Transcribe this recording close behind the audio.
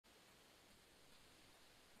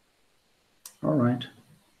All right.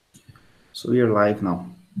 So we are live now.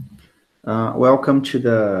 Welcome to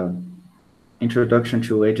the Introduction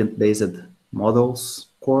to Agent-Based Models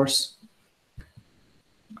course.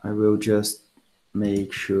 I will just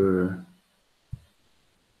make sure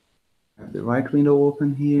I have the right window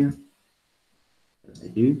open here. Yes, I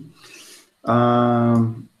do.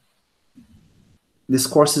 This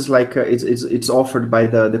course is like it's offered by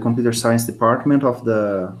the Computer Science Department of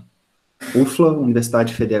the UFLA,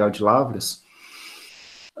 Universidade Federal de Lavras.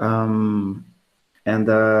 And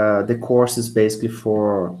the course is basically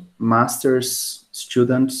for master's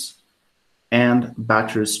students and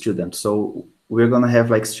bachelor's students. So we're going to have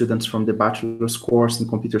like students from the bachelor's course in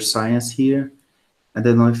computer science here. I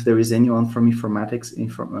don't know if there is anyone from informatics,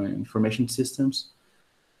 information systems,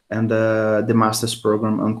 and the master's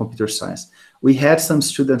program on computer science. We had some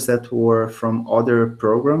students that were from other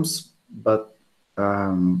programs, but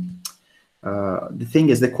the thing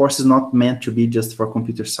is, the course is not meant to be just for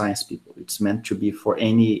computer science people. It's meant to be for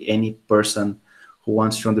any person who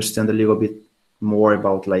wants to understand a little bit more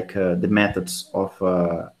about like the methods of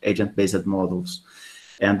agent-based models.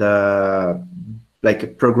 And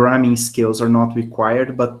like programming skills are not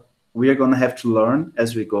required, but we are going to have to learn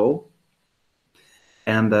as we go.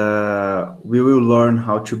 And we will learn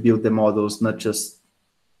how to build the models, not just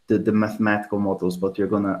the mathematical models, but we're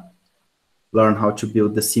going to learn how to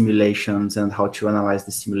build the simulations and how to analyze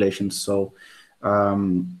the simulations. So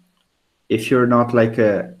if you're not like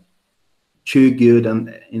too good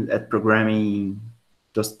at programming,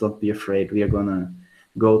 just don't be afraid. We are going to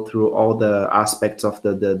go through all the aspects of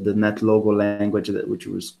the Netlogo language, which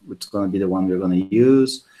is going to be the one we're going to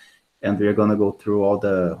use. And we're going to go through all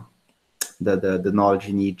the knowledge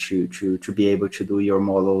you need to be able to do your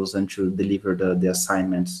models and to deliver the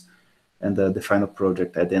assignments and the final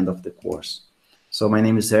project at the end of the course. So my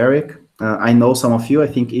name is Eric. I know some of you. I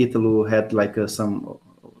think Italu had like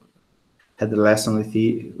had a lesson with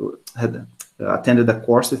you, had attended a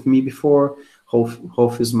course with me before.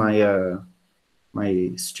 Hof is my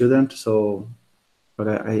my student. So, but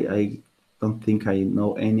I don't think I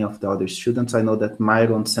know any of the other students. I know that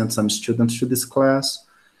Myron sent some students to this class.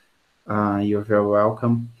 You're very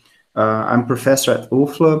welcome. I'm professor at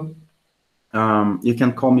UFLA. You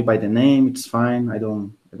can call me by the name. It's fine. I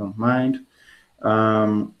don't mind.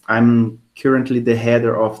 I'm currently the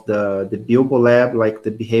header of the Bilbo Lab, like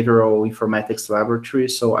the Behavioral Informatics Laboratory.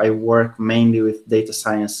 So I work mainly with data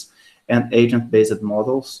science and agent-based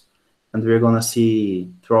models. And we're going to see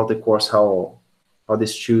throughout the course how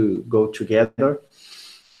these two go together.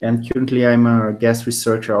 And currently I'm a guest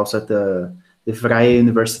researcher also at the Vrije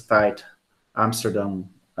Universiteit Amsterdam.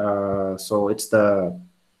 So it's the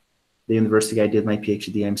university I did my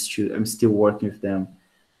PhD. I'm still working with them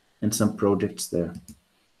and some projects there.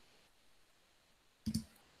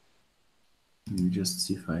 Let me just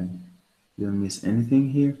see if I didn't miss anything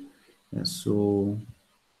here. Yeah, so,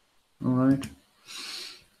 all right.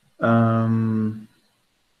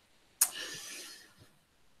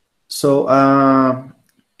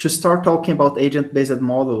 To start talking about agent-based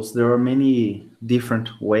models, there are many different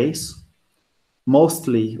ways.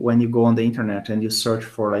 Mostly when you go on the internet and you search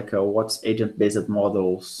for like what's agent-based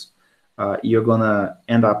models, you're gonna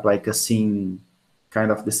end up like seeing kind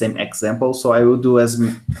of the same example. So I will do as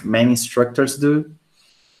many instructors do.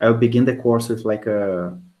 I will begin the course with like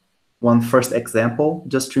one first example,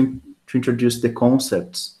 just to introduce the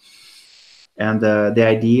concepts and the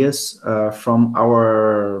ideas from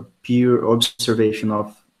our pure observation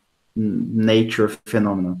of nature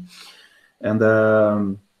phenomena.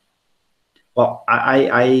 And well,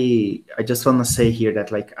 I just want to say here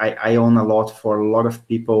that like I own a lot for a lot of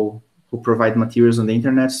people who provide materials on the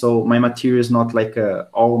internet. So my material is not like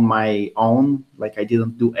all my own. Like I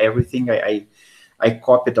didn't do everything. I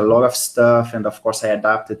copied a lot of stuff, and of course I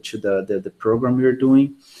adapted to the program we were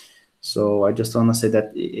doing. So I just want to say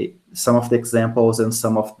that some of the examples and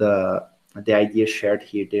some of the ideas shared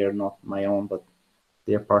here, they are not my own, but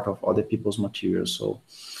they are part of other people's materials. So.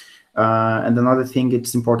 And another thing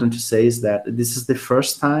it's important to say is that this is the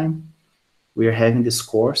first time we are having this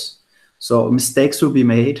course. So mistakes will be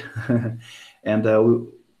made and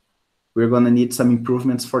we're going to need some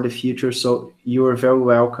improvements for the future. So you are very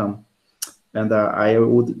welcome. And I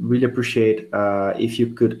would really appreciate if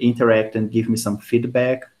you could interact and give me some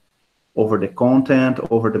feedback over the content,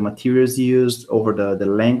 over the materials used, over the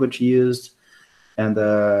language used. And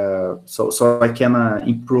so I can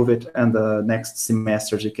improve it, and next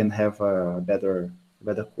semesters you can have a better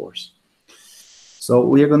course. So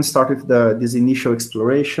we are going to start with this initial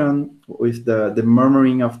exploration with the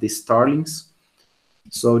murmuring of the starlings.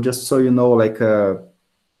 So just so you know, like that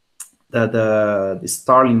the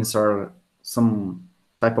starlings are some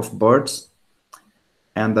type of birds,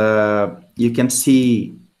 and you can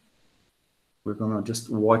see, we're gonna just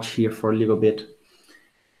watch here for a little bit,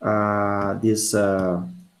 this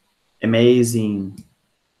amazing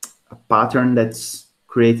pattern that's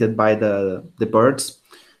created by the birds.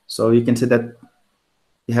 So you can see that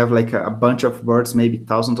you have like a bunch of birds, maybe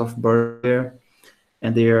thousands of birds there,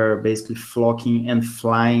 and they are basically flocking and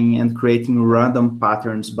flying and creating random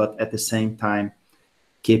patterns, but at the same time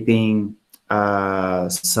keeping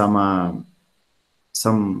some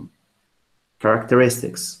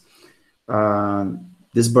characteristics.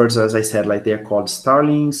 These birds, as I said, like, they are called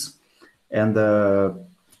starlings, and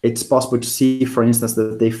it's possible to see, for instance,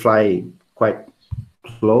 that they fly quite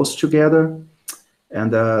close together,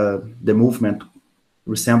 and the movement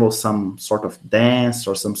resembles some sort of dance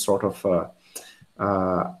or some sort of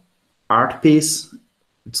art piece.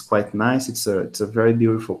 It's quite nice. It's a very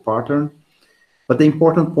beautiful pattern. But the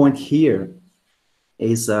important point here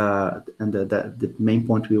is, and the main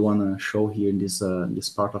point we want to show here in this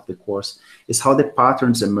part of the course, is how the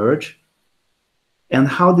patterns emerge and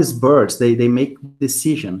how these birds, they make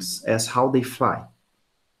decisions as how they fly.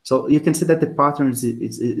 So you can see that the pattern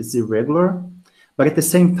is irregular, but at the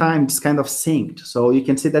same time, it's kind of synced. So you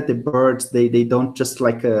can see that the birds, they don't just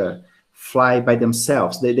like fly by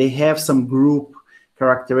themselves. They have some group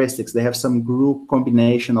characteristics. They have some group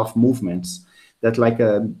combination of movements that like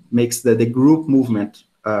makes the group movement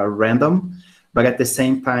random, but at the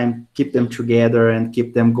same time keep them together and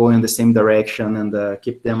keep them going in the same direction, and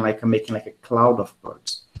keep them like making like a cloud of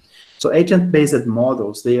birds. So agent-based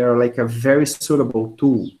models, they are like a very suitable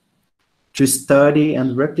tool to study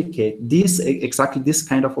and replicate exactly this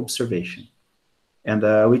kind of observation. And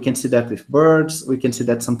we can see that with birds, we can see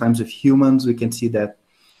that sometimes with humans, we can see that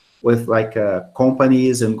with like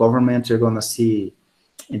companies and governments you're gonna see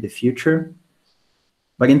in the future.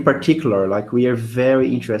 But in particular, like, we are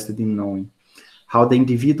very interested in knowing how the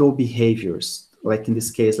individual behaviors, like in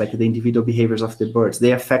this case, like the individual behaviors of the birds,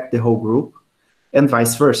 they affect the whole group, and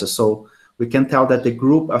vice versa. So we can tell that the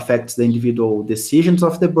group affects the individual decisions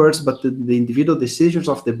of the birds, but the individual decisions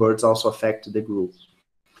of the birds also affect the group.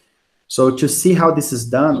 So to see how this is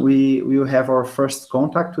done, we will have our first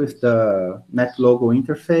contact with the Netlogo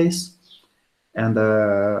interface, and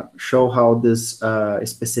show how this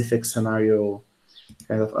specific scenario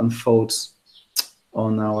kind of unfolds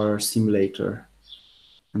on our simulator.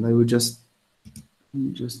 And I will just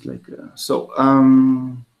like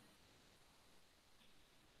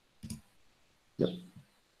yep.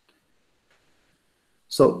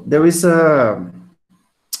 So there is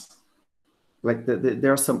like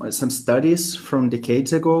there are some studies from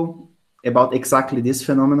decades ago about exactly this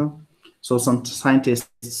phenomenon. So some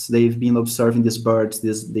scientists, they've been observing these birds,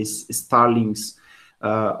 these starlings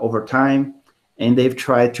over time, and they've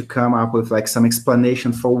tried to come up with like some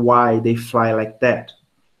explanation for why they fly like that.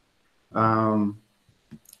 On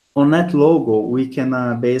Netlogo, we can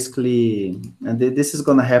basically, and this is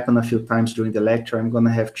going to happen a few times during the lecture. I'm going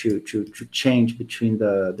to have to change between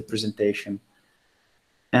the presentation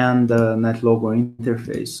and the Netlogo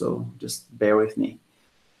interface, so just bear with me.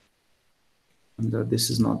 And this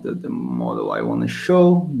is not the model I want to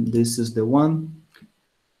show. This is the one.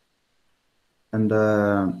 And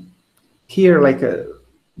here, like,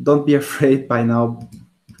 don't be afraid by now,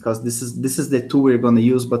 because this is the tool we're going to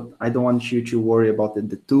use, but I don't want you to worry about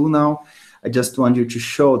the tool now. I just want you to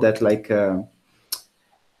show that, like,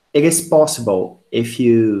 it is possible, if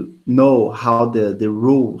you know how the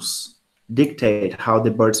rules dictate how the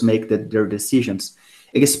birds make their decisions,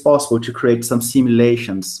 it is possible to create some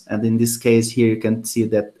simulations. And in this case here, you can see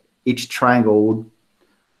that each triangle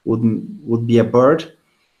would be a bird,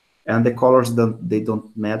 and the colors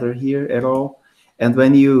don't matter here at all. And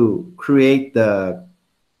when you create the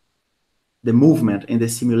movement in the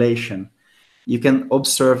simulation, you can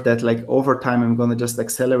observe that, like, over time, I'm going to just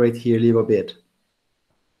accelerate here a little bit.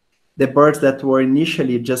 The birds that were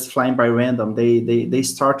initially just flying by random, they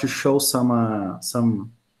start to show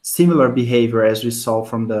some similar behavior as we saw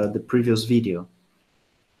from the previous video.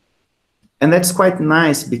 And that's quite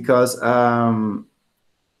nice, because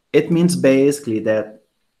it means basically that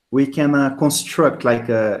we can construct, like,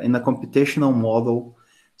 in a computational model,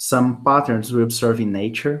 some patterns we observe in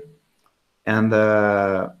nature, and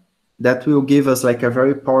that will give us like a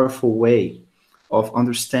very powerful way of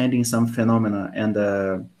understanding some phenomena, and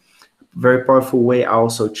a very powerful way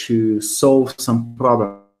also to solve some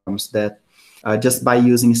problems that just by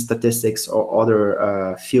using statistics or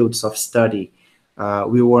other fields of study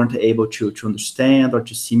we weren't able to understand or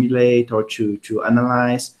to simulate or to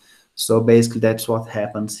analyze. So basically that's what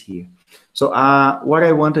happens here. So what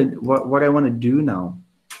I want to do now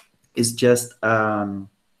is just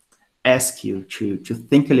ask you to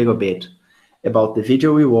think a little bit about the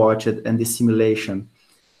video we watched and the simulation,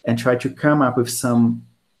 and try to come up with some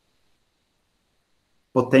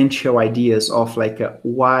potential ideas of like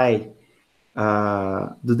why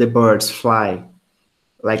do the birds fly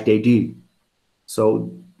like they do.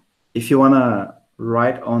 So if you want to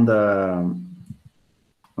write on the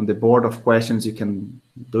board of questions, you can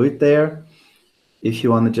do it there. If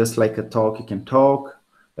you want to just like a talk, you can talk.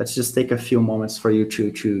 Let's just take a few moments for you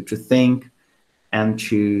to think and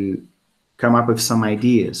to come up with some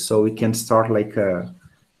ideas, so we can start like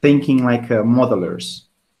thinking like modelers.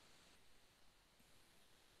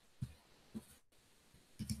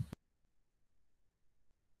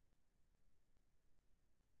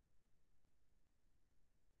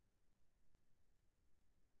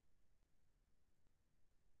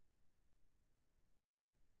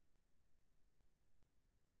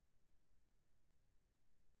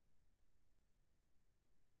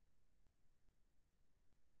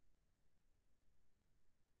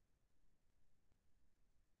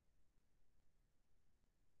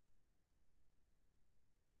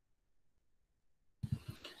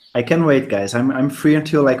 I can wait, guys. I'm free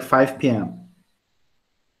until like 5 p.m.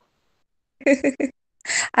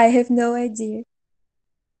 I have no idea.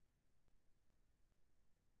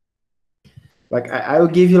 Like I will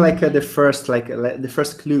give you like the first the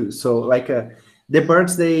first clue. So like the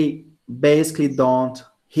birds, they basically don't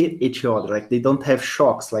hit each other. Like they don't have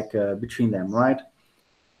shocks like between them, right?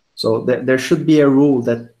 So there should be a rule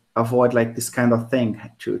that avoid like this kind of thing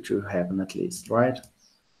to happen at least, right?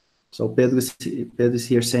 So Pedro is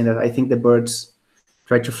here saying that I think the birds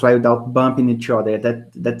try to fly without bumping each other.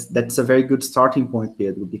 That's a very good starting point,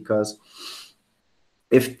 Pedro, because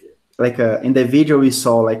if like in the video we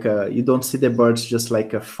saw, like you don't see the birds just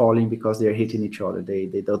like falling because they're hitting each other.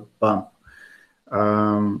 They don't bump.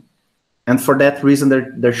 And for that reason,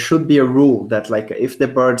 there should be a rule that like if the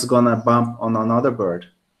bird's gonna bump on another bird,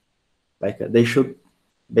 like they should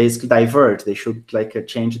basically diverge. They should like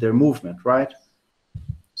change their movement, right?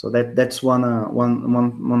 So that's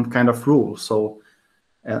one kind of rule. So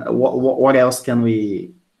what else can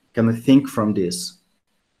we think from this?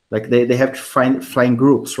 Like they have to find flying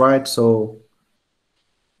groups, right? So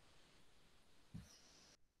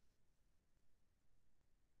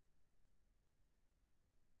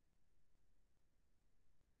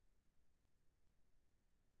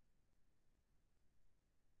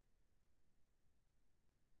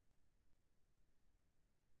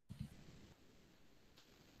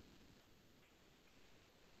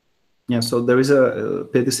yeah, so there is a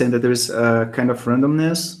Pedro saying that there is a kind of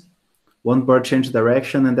randomness. One bird changes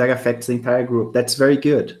direction and that affects the entire group. That's very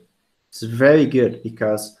good. It's very good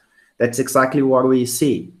because that's exactly what we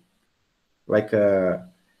see. Like in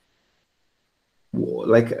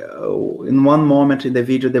one moment in the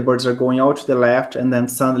video, the birds are going out to the left, and then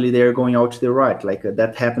suddenly they're going out to the right. Like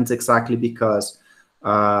that happens exactly because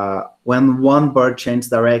when one bird changes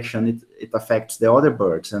direction, it affects the other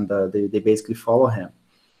birds, and they basically follow him.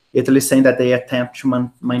 Italy is saying that they attempt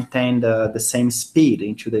to maintain the same speed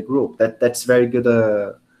into the group. That's very good.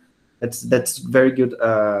 That's very good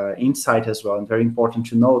insight as well, and very important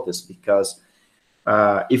to notice, because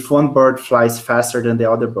if one bird flies faster than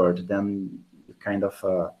the other bird, then you kind of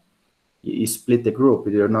you split the group.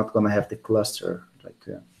 You're not going to have the cluster. Like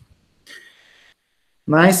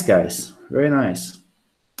nice, guys, very nice.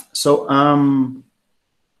 So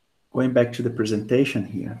going back to the presentation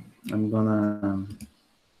here, I'm gonna.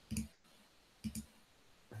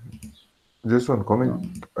 Just one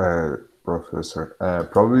comment, Professor.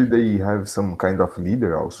 Probably they have some kind of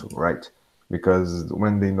leader also, right? Because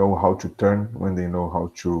when they know how to turn, when they know how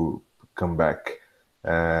to come back,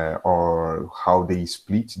 or how they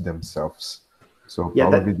split themselves. So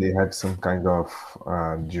probably they have some kind of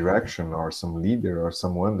direction or some leader or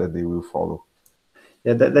someone that they will follow.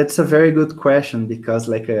 Yeah, that's a very good question, because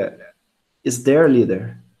like is their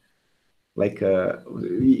leader. Like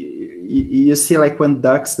you see, like when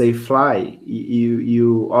ducks they fly,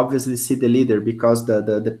 you obviously see the leader, because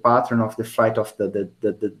the pattern of the flight of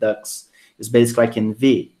the ducks is basically like in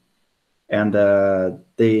V, and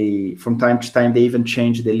they from time to time they even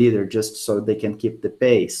change the leader just so they can keep the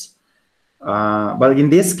pace. But in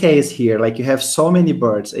this case here, like you have so many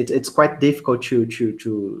birds, it's quite difficult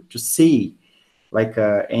to see like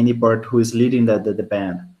any bird who is leading the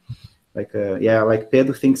band. Like yeah, like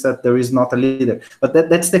Pedro thinks that there is not a leader, but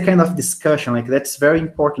that's the kind of discussion, like that's very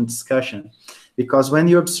important discussion, because when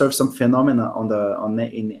you observe some phenomena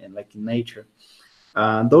in nature,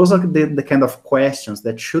 those are the kind of questions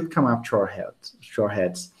that should come up to our heads.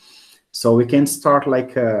 So we can start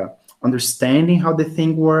like understanding how the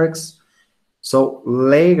thing works. So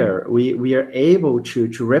later we are able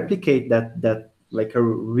to replicate that like a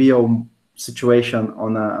real situation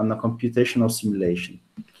on a computational simulation.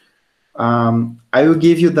 I will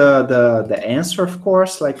give you the answer, of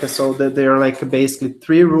course. Like, so that there are like basically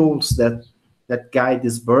 3 rules that guide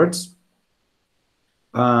these birds,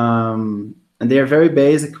 and they are very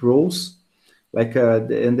basic rules. Like,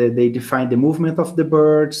 and they define the movement of the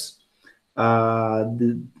birds,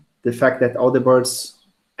 the fact that all the birds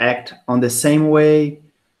act on the same way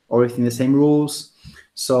or within the same rules.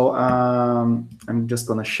 So I'm just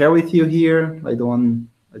gonna share with you here. I don't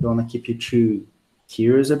want to keep you too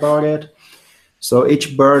curious about it. So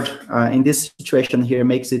each bird in this situation here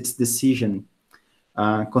makes its decision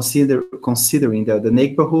considering the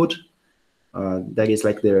neighborhood, that is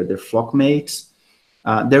like their flock mates.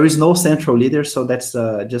 There is no central leader, so that's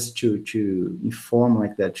just to inform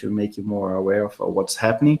like that, to make you more aware of what's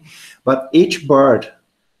happening. But each bird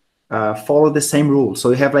follow the same rules. So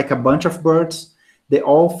you have like a bunch of birds, they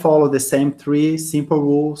all follow the same 3 simple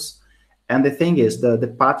rules, and the thing is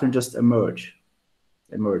the pattern just emerges.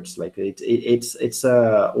 Like it's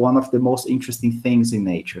one of the most interesting things in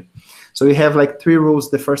nature. So we have like 3 rules.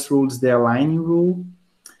 The first rule is the aligning rule,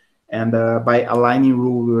 and by aligning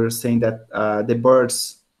rule we were saying that the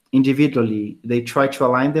birds individually, they try to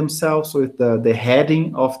align themselves with the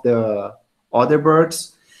heading of the other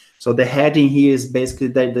birds. So the heading here is basically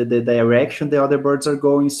the direction the other birds are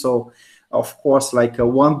going. So of course, like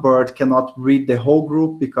one bird cannot read the whole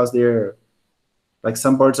group, because they're like,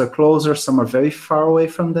 some birds are closer, some are very far away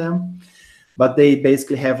from them, but they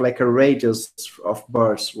basically have like a radius of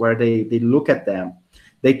birds where they look at them.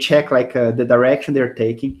 They check like the direction they're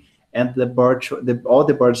taking, and all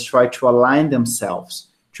the birds try to align themselves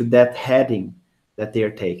to that heading that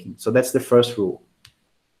they're taking. So that's the first rule.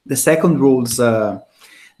 The second rule is the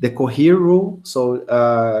cohere rule. So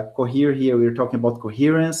cohere here, we're talking about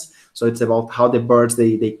coherence. So it's about how the birds,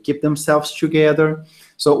 they keep themselves together.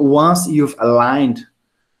 So once you've aligned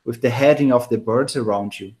with the heading of the birds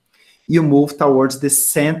around you, you move towards the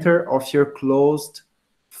center of your closed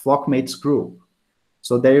flockmates group.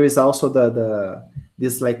 So there is also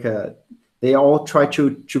this like they all try to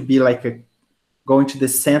be like going to the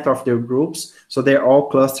center of their groups, so they're all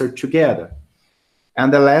clustered together.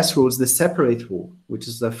 And the last rule is the separate rule, which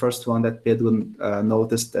is the first one that Pedro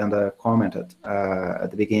noticed and commented at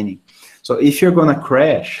the beginning. So if you're gonna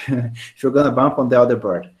crash, if you're gonna bump on the other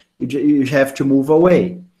bird, you have to move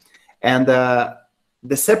away. And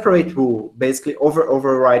the separate rule basically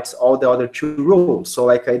overrides all the other 2 rules. So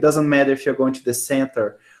like, it doesn't matter if you're going to the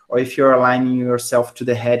center or if you're aligning yourself to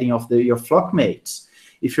the heading of your flock mates.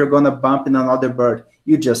 If you're gonna bump in another bird,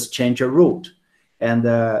 you just change your route. And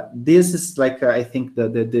this is like, I think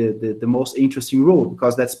the most interesting rule,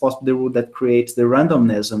 because that's possibly the rule that creates the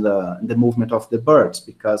randomness in the movement of the birds.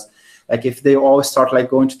 Because like, if they all start like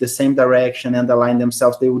going to the same direction and align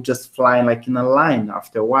themselves, they would just fly like in a line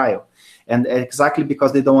after a while. And exactly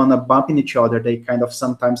because they don't want to bump in each other, they kind of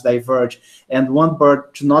sometimes diverge. And one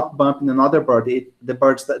bird to not bump in another bird, the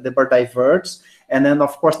bird diverges, and then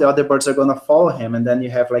of course the other birds are going to follow him, and then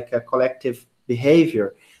you have like a collective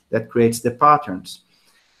behavior that creates the patterns.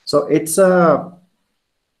 So it's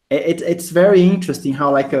very interesting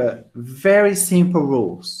how like very simple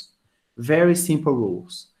rules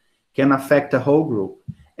can affect a whole group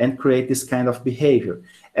and create this kind of behavior.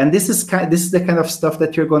 And this is the kind of stuff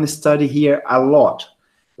that you're going to study here a lot.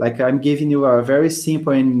 Like, I'm giving you a very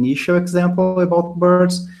simple and initial example about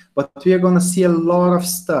birds, but we are going to see a lot of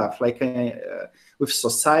stuff like with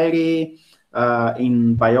society,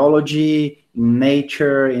 in biology, in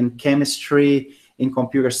nature, in chemistry, in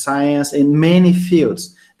computer science, in many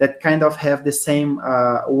fields that kind of have the same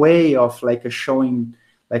way of like showing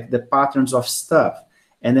like the patterns of stuff.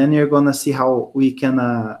 And then you're going to see how we can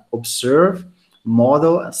observe,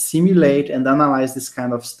 model, simulate, and analyze this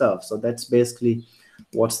kind of stuff. So that's basically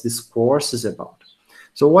what this course is about.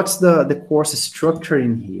 So what's the course structure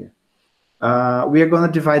in here? We are going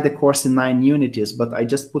to divide the course in 9 unities, but I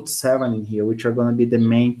just put 7 in here, which are going to be the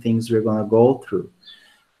main things we're going to go through.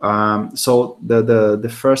 So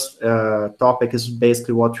the first topic is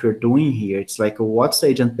basically what we're doing here. It's like, what's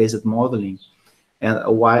agent-based modeling, and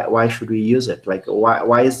why should we use it? Like,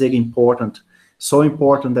 why is it important, so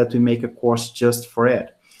important that we make a course just for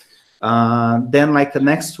it? Then like the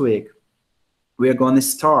next week, we are going to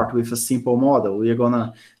start with a simple model. We are going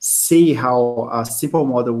to see how a simple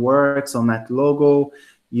model works on Netlogo,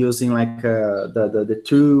 using like the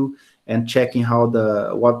tool, and checking how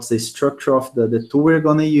what's the structure of the tool we're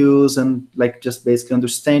going to use, and like just basically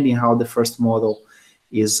understanding how the first model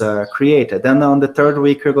is created. Then on the third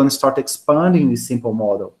week, you're going to start expanding the simple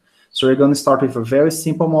model. So you're going to start with a very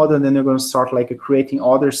simple model, and then you're going to start like creating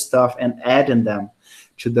other stuff and adding them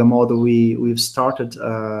to the model we've started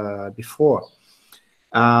before.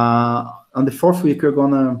 On the fourth week, you're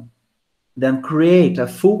going to then create a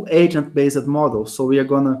full agent-based model. So we are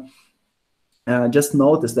going to just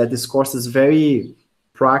notice that this course is very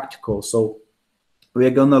practical. So we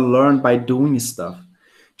are going to learn by doing stuff.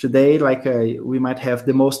 Today, like we might have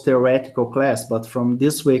the most theoretical class, but from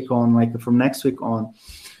this week on, like from next week on,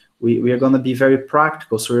 we are going to be very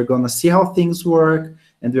practical. So we're going to see how things work,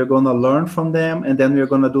 and we're going to learn from them, and then we're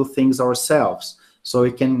going to do things ourselves. So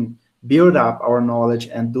we can build up our knowledge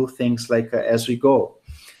and do things like as we go.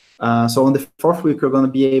 So on the fourth week, we're going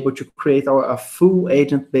to be able to create a full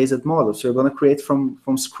agent-based model. So we're going to create from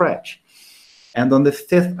scratch. And on the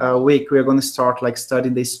fifth week, we're going to start like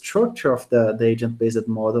studying the structure of the agent-based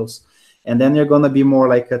models. And then you're going to be more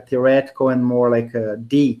like a theoretical and more like a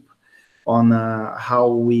deep on how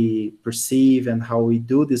we perceive and how we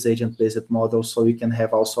do these agent-based models, so you can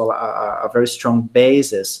have also a very strong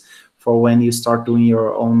basis for when you start doing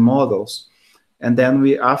your own models. And then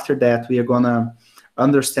after that, we are going to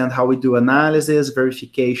understand how we do analysis,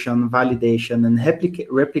 verification, validation, and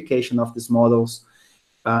replication of these models.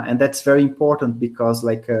 And that's very important because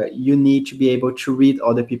like you need to be able to read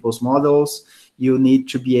other people's models, you need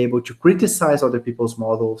to be able to criticize other people's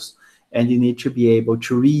models, and you need to be able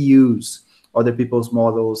to reuse other people's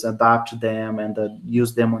models, adapt them, and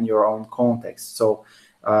use them on your own context. So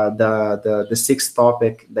the sixth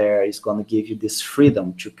topic there is going to give you this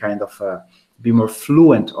freedom to kind of be more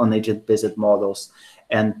fluent on agent-based models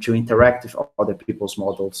and to interact with other people's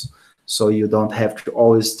models, so you don't have to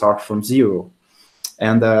always start from zero.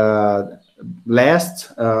 And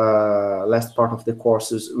last part of the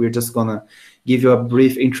courses, we're just gonna give you a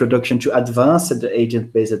brief introduction to advanced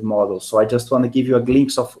agent-based models. So I just want to give you a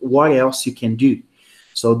glimpse of what else you can do.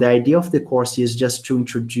 So the idea of the course is just to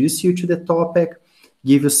introduce you to the topic,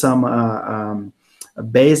 give you some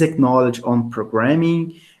basic knowledge on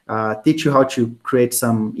programming, teach you how to create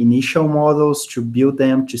some initial models, to build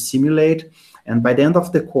them, to simulate. And by the end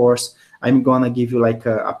of the course, I'm gonna give you like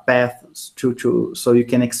a path so you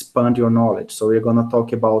can expand your knowledge. So we're gonna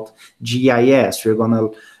talk about GIS. We're gonna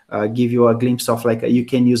give you a glimpse of like you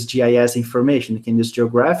can use GIS information. You can use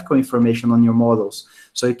geographical information on your models.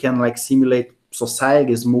 So you can like simulate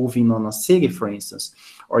societies moving on a city, for instance.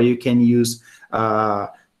 Or you can use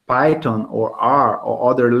Python or R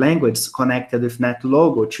or other languages connected with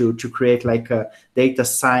Netlogo to create like a data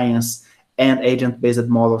science and agent-based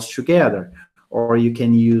models together. Or you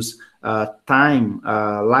can use time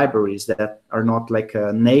libraries that are not like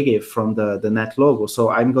native from the Netlogo. So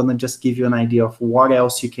I'm going to just give you an idea of what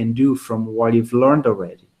else you can do from what you've learned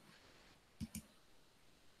already.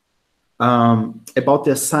 About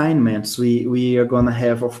the assignments, we are going to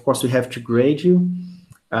have, of course, we have to grade you,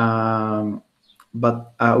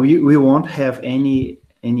 but we won't have any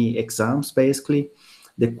exams, basically.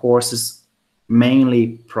 The course is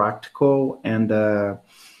mainly practical, and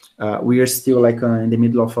we are still like in the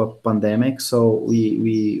middle of a pandemic, so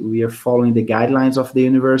we are following the guidelines of the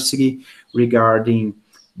university regarding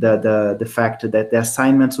the fact that the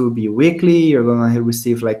assignments will be weekly. You're going to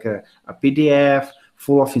receive like a PDF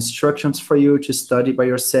full of instructions for you to study by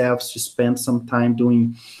yourselves, to spend some time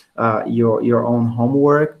doing your own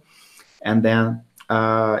homework, and then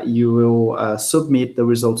you will submit the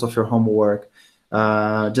results of your homework.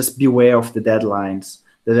 Just beware of the deadlines.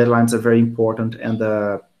 The deadlines are very important, and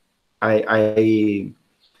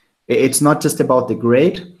it's not just about the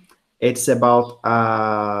grade, it's about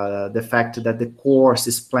the fact that the course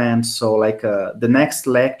is planned. So like the next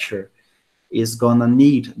lecture is gonna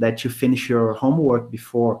need that you finish your homework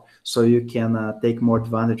before, so you can take more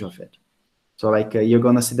advantage of it. So like you're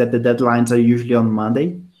gonna see that the deadlines are usually on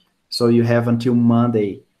Monday. So you have until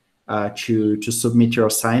Monday to submit your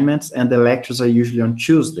assignments, and the lectures are usually on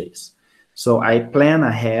Tuesdays. So I plan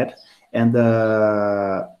ahead. And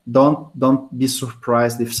don't be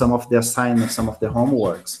surprised if some of the assignments, some of the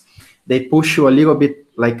homeworks, they push you a little bit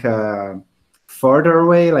like further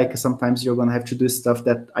away. Like sometimes you're gonna have to do stuff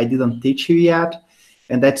that I didn't teach you yet,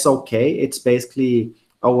 and that's okay. It's basically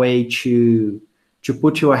a way to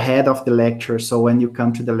put you ahead of the lecture. So when you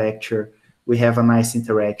come to the lecture, we have a nice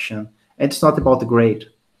interaction. And it's not about the grade.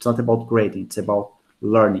 It's not about grading. It's about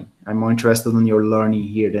learning. I'm more interested in your learning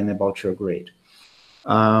here than about your grade.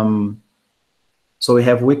 So we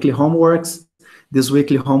have weekly homeworks. These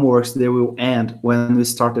weekly homeworks, they will end when we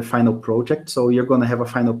start the final project. So you're going to have a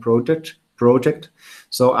final project.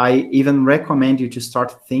 So I even recommend you to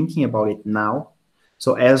start thinking about it now.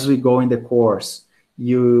 So as we go in the course,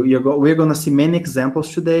 we're gonna see many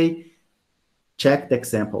examples today. Check the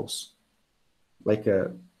examples, like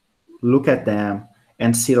look at them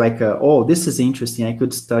and see like, oh, this is interesting. I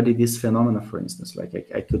could study this phenomena, for instance. Like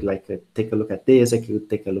I could like take a look at this. I could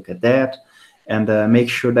take a look at that, and make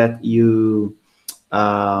sure that you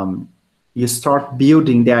start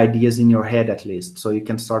building the ideas in your head at least, so you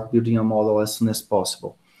can start building a model as soon as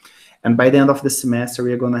possible. And by the end of the semester,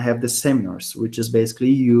 we're going to have the seminars, which is basically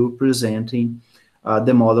you presenting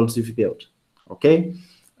the models you've built. Okay,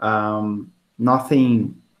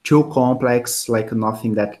 nothing too complex, like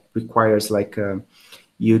nothing that requires like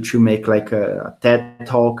you to make like a TED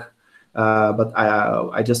talk, but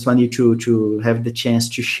I just want you to have the chance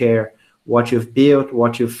to share what you've built,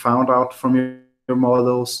 what you've found out from your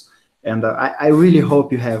models, and I really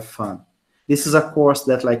hope you have fun. This is a course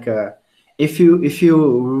that like if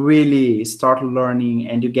you really start learning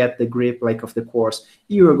and you get the grip like of the course,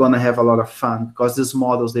 you're gonna have a lot of fun, because these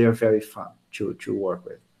models, they are very fun to work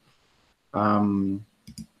with.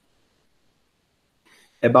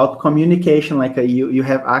 About communication, like you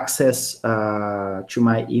have access to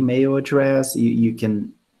my email address. You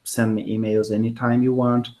can send me emails anytime you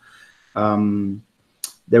want.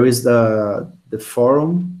 There is the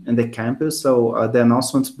forum and the campus, so the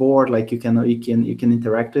announcements board, like you can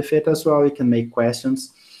interact with it as well. You can make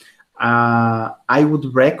questions. I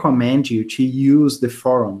would recommend you to use the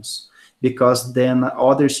forums, because then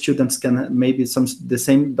other students can maybe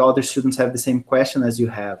the other students have the same question as you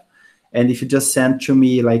have. And if you just send to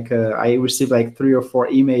me, like I receive like 3 or 4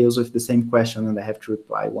 emails with the same question, and I have to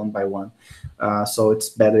reply one by one. So it's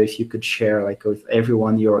better if you could share like with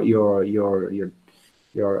everyone your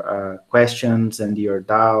questions and your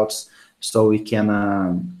doubts, so we can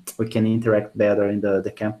interact better in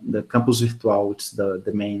the Campus Virtual, which is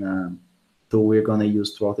the main tool we're going to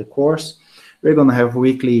use throughout the course. We're going to have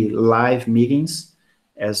weekly live meetings,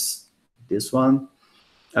 as this one.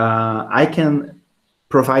 I can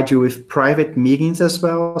provide you with private meetings as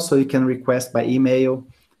well, so you can request by email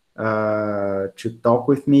to talk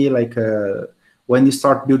with me. Like when you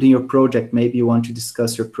start building your project, maybe you want to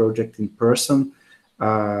discuss your project in person.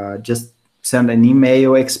 Just send an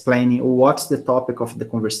email explaining what's the topic of the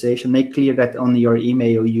conversation. Make clear that on your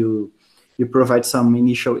email you provide some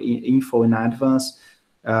initial info in advance,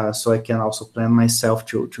 so I can also plan myself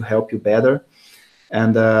to help you better,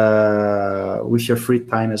 and with your free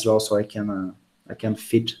time as well, so I can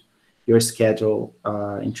fit your schedule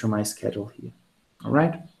into my schedule here. All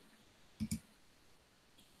right.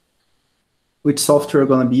 Which software we're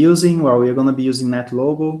going to be using? Well, we're going to be using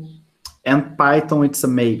Netlogo. And Python, it's a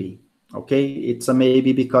maybe, okay? It's a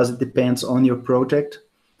maybe because it depends on your project.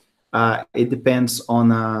 It depends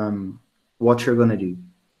on what you're gonna do.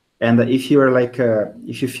 And if you're like,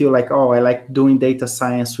 if you feel like, oh, I like doing data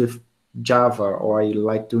science with Java, or I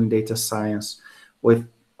like doing data science with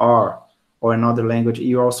R or another language,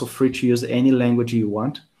 you're also free to use any language you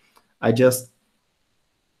want. I just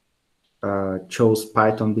chose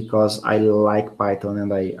Python because I like Python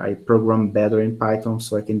and I program better in Python,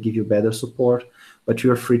 so I can give you better support. But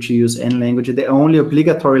you're free to use any language. The only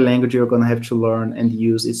obligatory language you're going to have to learn and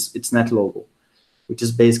use it's Netlogo, which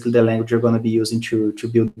is basically the language you're going to be using to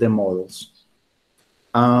build the models.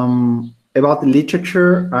 About the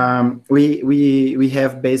literature, we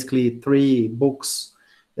have basically 3 books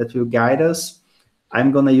that will guide us.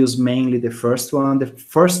 I'm going to use mainly the first one. The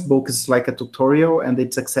first book is like a tutorial, and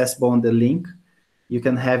it's accessible on the link. You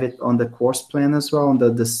can have it on the course plan as well, on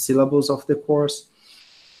the syllabus of the course.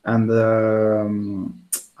 And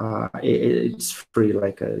it's free,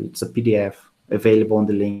 like it's a PDF available on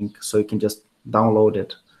the link, so you can just download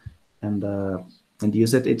it and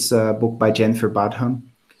use it. It's a book by Jennifer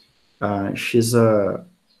Badham. She's a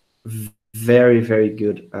very, very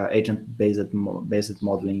good agent-based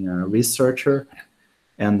modeling researcher.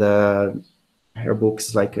 And her book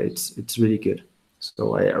is like, it's really good,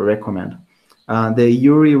 so I recommend. The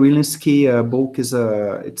Yuri Wilinski book is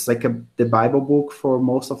it's like the Bible book for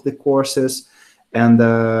most of the courses, and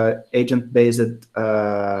the agent-based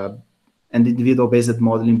and individual-based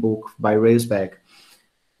modeling book by Raisback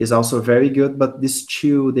is also very good. But these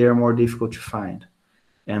 2, they are more difficult to find,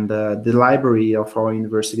 and the library of our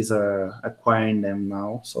university is acquiring them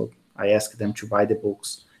now. So I asked them to buy the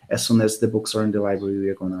books. As soon as the books are in the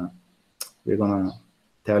library, we're gonna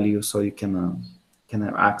tell you, so you can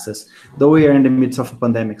have access. Though we are in the midst of a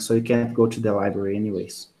pandemic, so you can't go to the library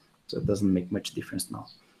anyways, so it doesn't make much difference now.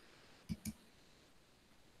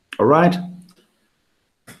 All right.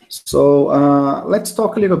 So let's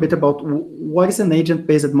talk a little bit about what is an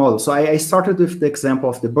agent-based model. So I started with the example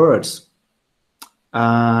of the birds.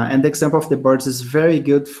 And the example of the birds is very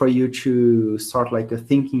good for you to start like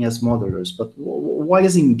thinking as modelers. But what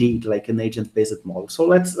is indeed like an agent-based model? So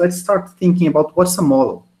let's start thinking about what's a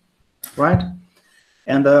model, right?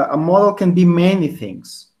 And a model can be many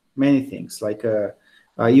things. Like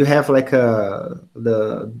you have like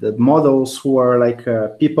the models who are like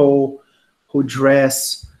people who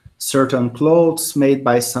dress certain clothes made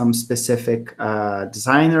by some specific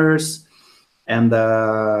designers, and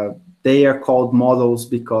they are called models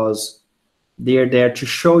because they are there to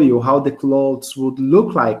show you how the clothes would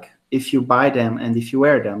look like if you buy them and if you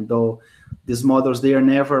wear them. Though these models, they are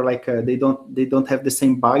never like they don't have the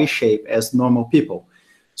same body shape as normal people.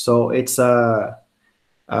 So it's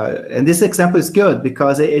and this example is good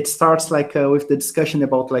because it starts like with the discussion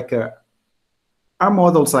about like are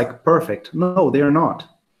models like perfect? No, they are not.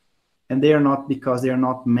 And they are not because they are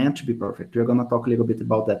not meant to be perfect. We're going to talk a little bit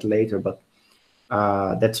about that later, but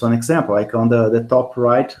that's one example. Like on the top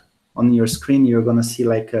right on your screen, you're going to see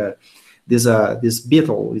like this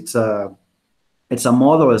beetle. It's a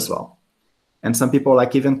model as well. And some people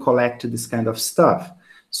like even collect this kind of stuff.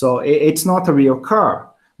 So it's not a real car.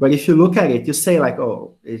 But if you look at it, you say like,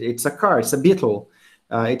 oh, it's a car, it's a beetle.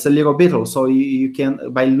 It's a little beetle. So you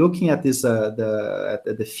can, by looking at this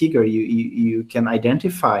the figure, you can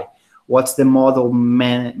identify what's the model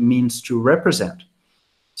means to represent.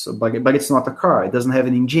 So, but it's not a car. It doesn't have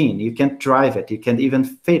an engine. You can't drive it. You can't even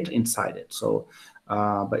fit inside it. So,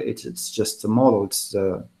 but it's just a model. It's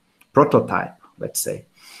a prototype, let's say.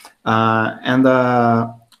 And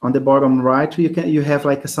on the bottom right, you have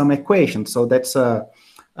like some equation. So that's the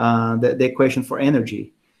equation for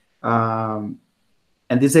energy.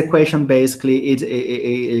 And this equation basically it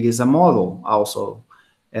is a model also,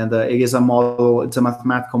 and it is a model. It's a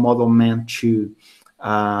mathematical model meant to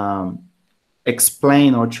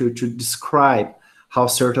explain or to describe how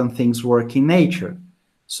certain things work in nature.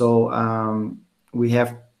 So we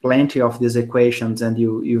have plenty of these equations, and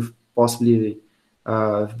you've possibly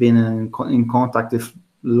been in contact with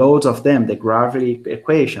loads of them. The gravity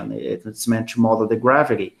equation, it's meant to model the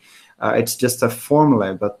gravity. It's just a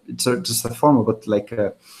formula, but it's just a formula. But like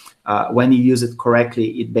when you use it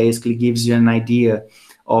correctly, it basically gives you an idea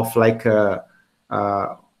of like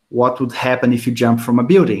what would happen if you jump from a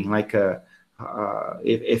building, like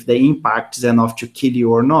if the impact is enough to kill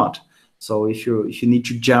you or not. So if you need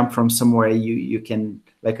to jump from somewhere, you can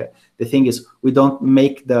like the thing is we don't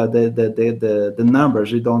make the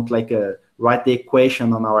numbers. We don't like write the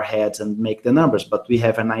equation on our heads and make the numbers, but we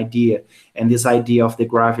have an idea, and this idea of the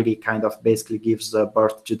gravity kind of basically gives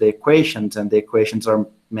birth to the equations, and the equations are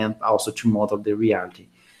meant also to model the reality.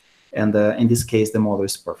 And in this case, the model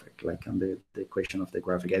is perfect. Like on the equation of the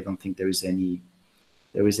gravity, I don't think there is any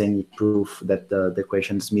proof that the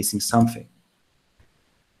equation is missing something.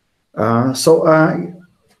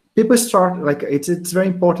 People start like it's very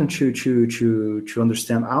important to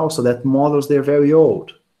understand also that models, they're very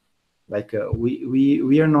old. Like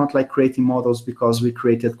we are not like creating models because we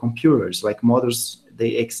created computers. Like models, they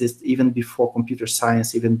exist even before computer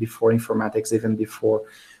science, even before informatics, even before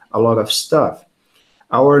a lot of stuff.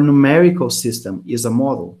 Our numerical system is a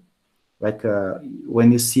model. Like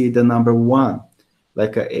when you see the number 1,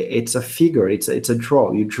 like it's a figure, it's a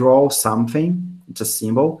draw. You draw something, it's a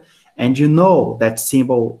symbol, and you know that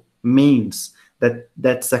symbol means that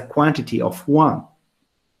that's a quantity of 1.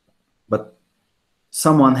 But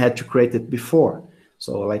someone had to create it before.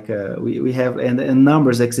 So like we have, and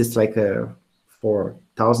numbers exist like for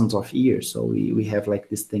thousands of years. So we have like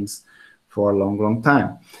these things for a long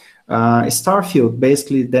time. Starfield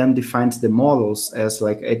basically then defines the models as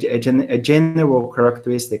like a general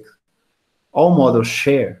characteristic all models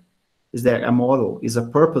share is that a model is a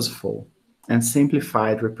purposeful and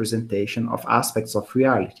simplified representation of aspects of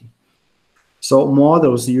reality. So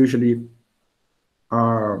models usually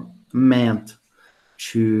are meant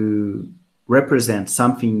to represent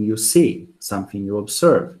something you see, something you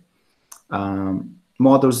observe.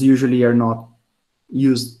 Models usually are not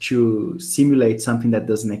used to simulate something that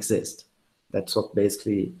doesn't exist. That's what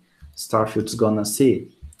basically Starfield's gonna say.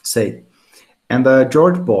 And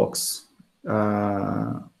George Box,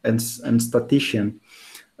 and statistician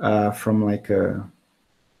from like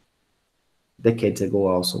decades ago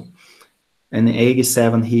also. And in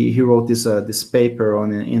 87, he wrote this paper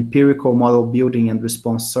on empirical model building and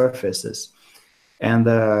response surfaces. And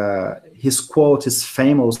his quote is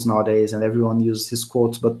famous nowadays, and everyone uses his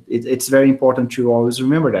quotes, but it's very important to always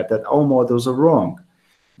remember that all models are wrong,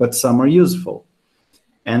 but some are useful.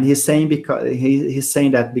 And he's saying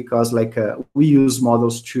that because like we use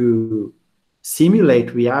models to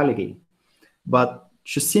simulate reality, but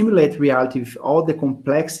to simulate reality with all the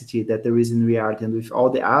complexity that there is in reality and with all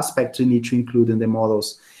the aspects you need to include in the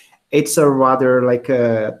models, it's a rather like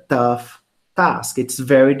a tough task. It's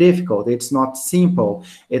very difficult. It's not simple.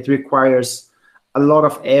 It requires a lot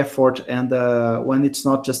of effort, and when it's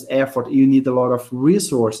not just effort, you need a lot of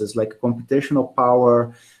resources like computational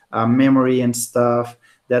power, memory and stuff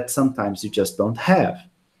that sometimes you just don't have.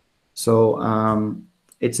 So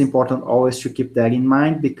it's important always to keep that in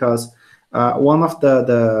mind, because one of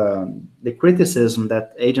the criticism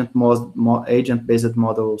that agent-based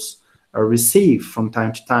models receive from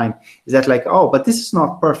time to time is that, like, oh, but this is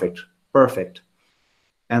not perfect.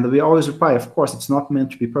 And we always reply, of course, it's not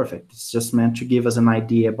meant to be perfect. It's just meant to give us an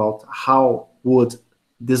idea about how would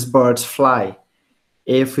these birds fly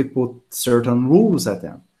if we put certain rules at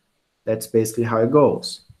them. That's basically how it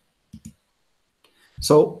goes.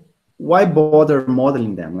 So why bother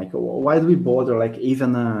modeling them? Like, why do we bother, like,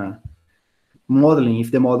 even modeling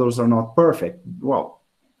if the models are not perfect? Well,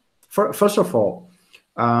 first of all,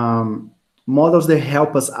 models, they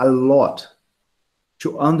help us a lot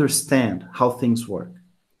to understand how things work.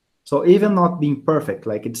 So even not being perfect,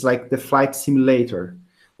 like, it's like the flight simulator.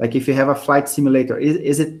 Like, if you have a flight simulator,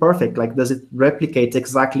 is it perfect? Like, does it replicate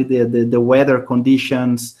exactly the weather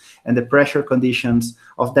conditions and the pressure conditions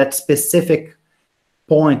of that specific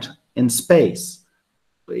point in space?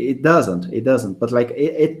 It doesn't. But like,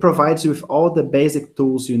 it provides you with all the basic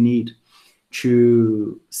tools you need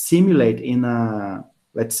to simulate in a,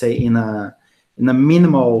 let's say, in a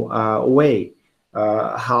minimal way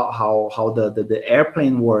how the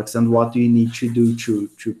airplane works and what do you need to do to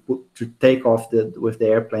take off with the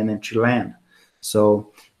airplane and to land.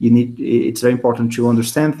 So it's very important to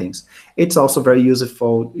understand things. It's also very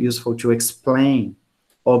useful to explain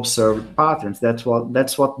observed patterns. That's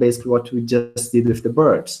what basically what we just did with the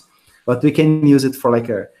birds. But we can use it for like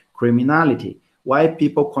a criminality. Why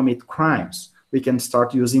people commit crimes? We can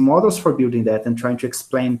start using models for building that and trying to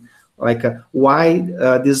explain like why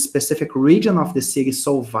this specific region of the city is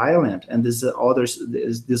so violent and this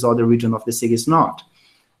other region of the city is not.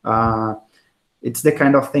 It's the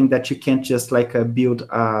kind of thing that you can't just like build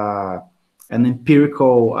an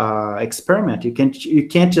empirical experiment. You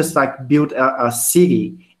can't just like build a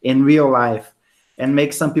city in real life and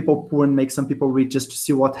make some people poor and make some people rich just to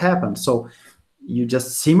see what happens. So you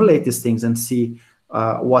just simulate these things and see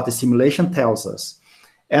what the simulation tells us,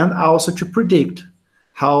 and also to predict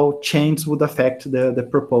how change would affect the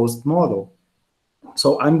proposed model.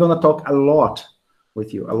 So I'm going to talk a lot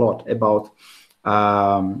about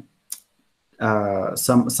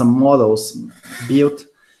some models built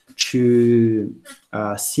to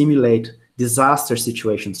simulate disaster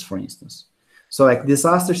situations, for instance. So like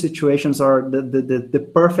disaster situations are the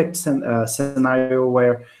perfect scenario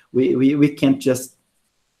where we can't just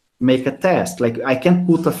make a test. Like I can't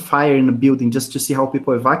put a fire in a building just to see how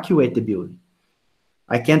people evacuate the building.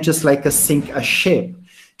 I can't just like sink a ship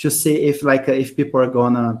to see if people are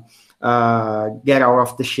gonna get out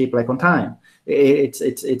of the ship like on time. It's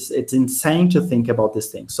insane to think about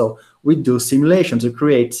this thing. So we do simulations. We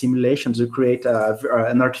create simulations. We create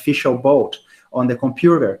an artificial boat on the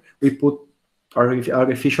computer. We put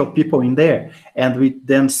artificial people in there, and we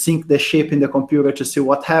then sync the ship in the computer to see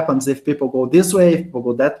what happens if people go this way, if people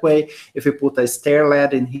go that way, if we put a stair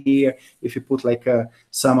ladder in here, if you put like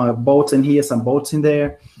some boats in here, some boats in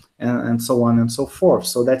there, and so on and so forth.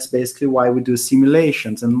 So that's basically why we do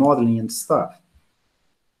simulations and modeling and stuff.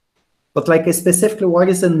 But like specifically, what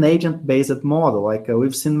is an agent-based model? Like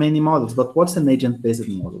we've seen many models, but what's an agent-based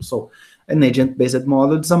model? So an agent-based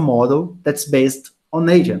model is a model that's based on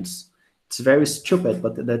agents. It's very stupid,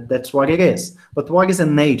 but that's what it is. But what is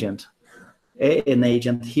an agent? An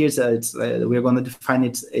agent, we're going to define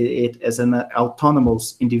it as an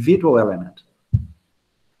autonomous individual element.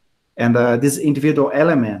 And this individual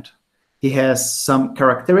element, he has some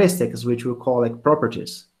characteristics, which we call like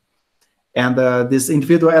properties. And these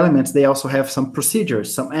individual elements, they also have some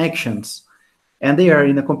procedures, some actions, and they are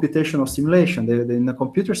in a computational simulation. They're in a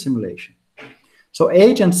computer simulation. So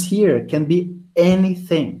agents here can be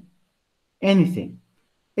anything. Anything.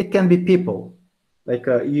 It can be people. Like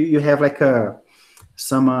you have like you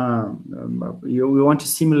want to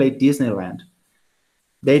simulate Disneyland.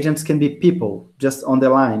 The agents can be people just on the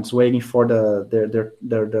lines waiting for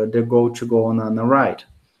their goal to go on a ride.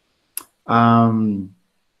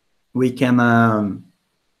 We can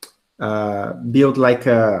build like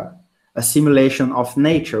a simulation of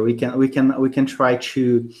nature. We can try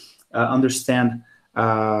to understand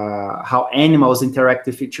how animals interact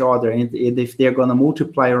with each other and if they're going to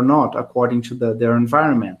multiply or not according to their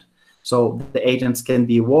environment. So the agents can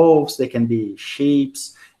be wolves, they can be sheep,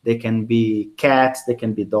 they can be cats, they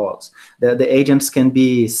can be dogs. The agents can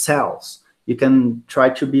be cells. You can try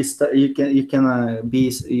to be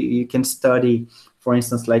you can study, for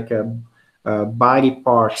instance, like body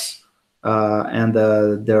parts and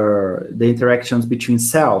the interactions between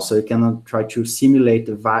cells. So you can try to simulate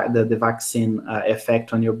the vaccine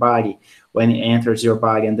effect on your body when it enters your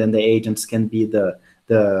body, and then the agents can be the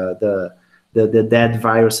dead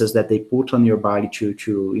viruses that they put on your body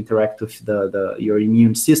to interact with your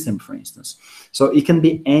immune system, for instance. So it can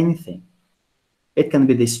be anything. It can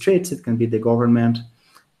be the streets, it can be the government,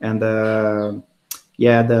 and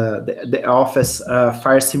yeah, the office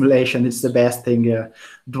fire simulation is the best thing.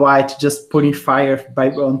 Dwight just putting fire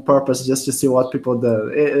on purpose just to see what people do.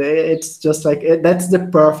 It's just like that's the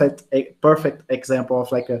perfect example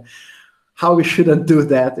of like how we shouldn't do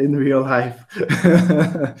that in real life.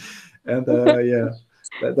 And yeah,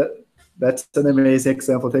 that's an amazing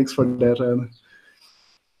example. Thanks for that.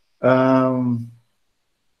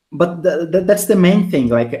 But that's the main thing.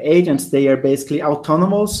 Like agents, they are basically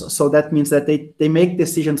autonomous. So that means that they make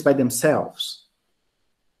decisions by themselves,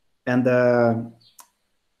 and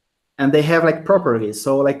they have like properties.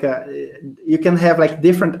 So like you can have like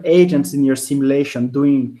different agents in your simulation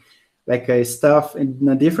doing like stuff in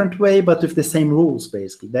a different way, but with the same rules.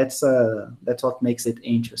 Basically, that's what makes it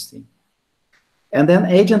interesting. And then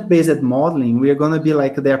agent-based modeling, we are going to be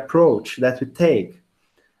like the approach that we take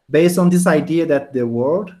based on this idea that the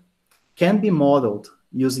world can be modeled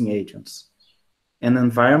using agents, an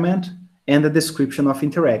environment, and a description of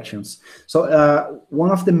interactions. So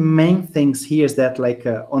one of the main things here is that like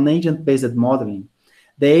on agent-based modeling,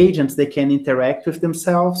 the agents, they can interact with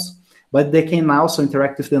themselves, but they can also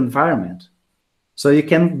interact with the environment. So you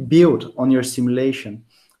can build on your simulation,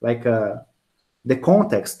 like the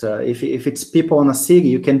context. If it's people in a city,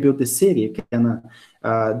 you can build the city. You can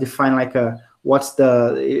define like what's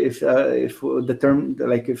the if the term,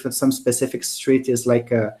 like if some specific street is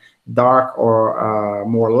like dark or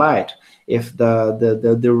more light, if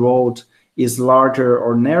the road is larger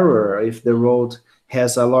or narrower, if the road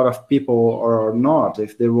has a lot of people or not,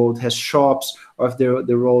 if the road has shops, or if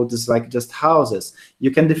the road is like just houses.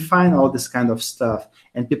 You can define all this kind of stuff,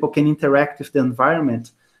 and people can interact with the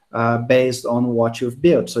environment based on what you've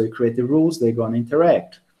built. So you create the rules, they're going to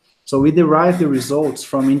interact. So we derive the results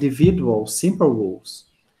from individual simple rules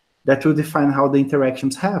that will define how the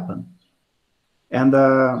interactions happen. And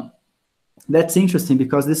that's interesting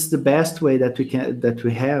because this is the best way that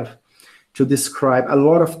we have to describe a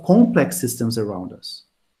lot of complex systems around us.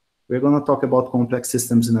 We're going to talk about complex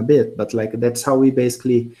systems in a bit, but like that's how we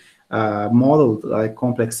basically model like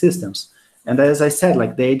complex systems. And as I said,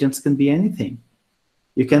 like the agents can be anything.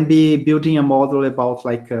 You can be building a model about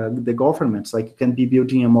like the governments, like you can be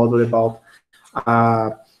building a model about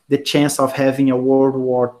the chance of having a World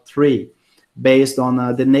War III based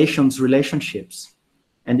on the nation's relationships.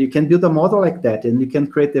 And you can build a model like that, and you can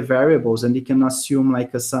create the variables, and you can assume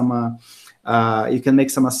like you can make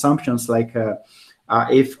some assumptions like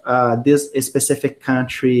if this specific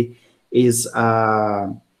country is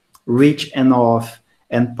rich enough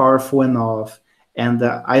and powerful enough and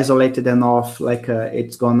isolated enough, like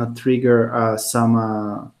it's gonna trigger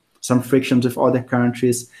some frictions with other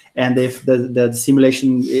countries. And if the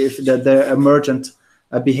simulation, if the emergent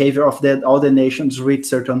behavior of all the nations reach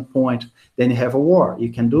certain point, then you have a war.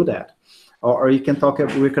 You can do that. Or we can talk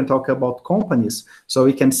about companies. So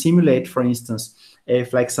we can simulate, for instance,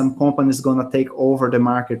 if like some company is gonna take over the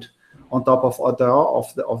market on top of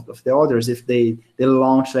the others, if they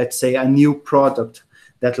launch, let's say, a new product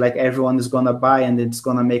that like everyone is gonna buy, and it's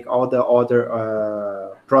gonna make all the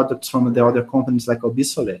other products from the other companies like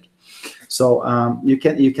obsolete. So you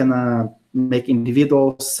can make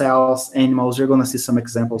individual cells, animals. You're gonna see some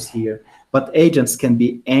examples here, but agents can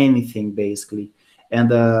be anything basically. And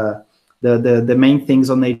the main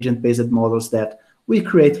things on agent-based models that we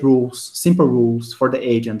create rules, simple rules for the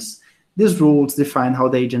agents. These rules define how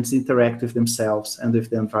the agents interact with themselves and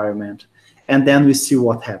with the environment, and then we see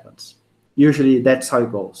what happens. Usually that's how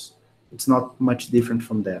it goes. It's not much different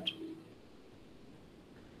from that.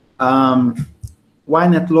 Why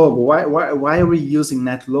Netlogo? Why are we using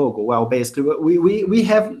Netlogo? Well, basically, we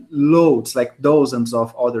have loads, like dozens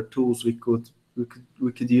of other tools we could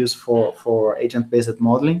use for agent-based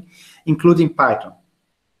modeling, including Python.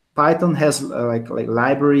 Python has like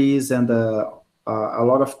libraries and a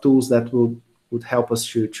lot of tools that would help us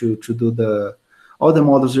to do all the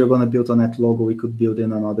models we're going to build on Netlogo. We could build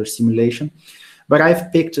in another simulation, but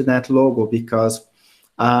I've picked Netlogo because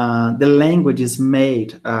the language is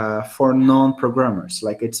made for non-programmers,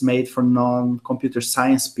 like it's made for non-computer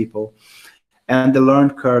science people, and the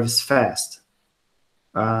learn curve is fast.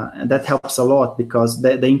 And that helps a lot, because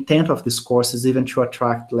the intent of this course is even to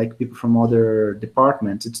attract like people from other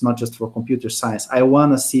departments. It's not just for computer science. I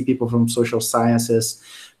want to see people from social sciences,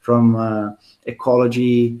 from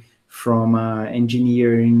ecology, from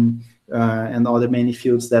engineering, and other many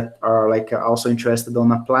fields that are like also interested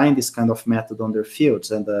on applying this kind of method on their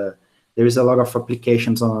fields. And there is a lot of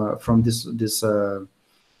applications from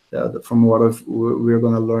from what we're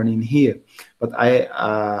going to learn in here. But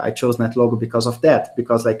I chose Netlogo because of that,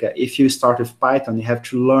 because like if you start with Python, you have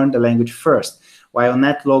to learn the language first, while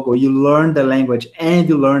Netlogo, you learn the language and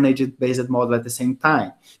you learn agent-based model at the same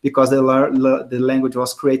time, because the language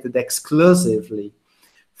was created exclusively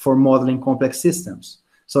for modeling complex systems.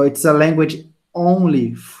 So it's a language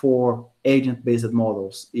only for agent-based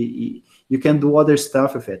models. You can do other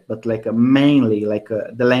stuff with it, but like mainly like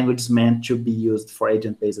the language is meant to be used for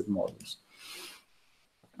agent-based models.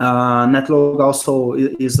 Netlogo also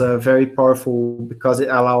is very powerful because it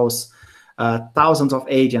allows thousands of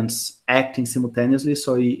agents acting simultaneously.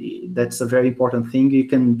 So that's a very important thing. You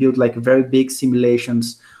can build like very big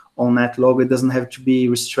simulations on Netlogo. It doesn't have to be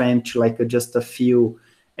restrained to like just a few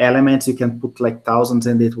elements. You can put like thousands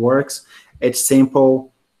and it works. It's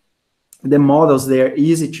simple. The models, they're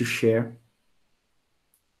easy to share.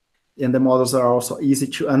 And the models are also easy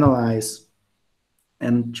to analyze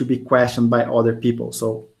and to be questioned by other people.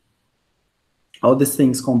 So all these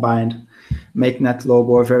things combined make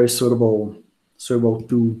Netlogo a very suitable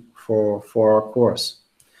tool for our course.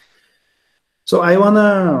 So I want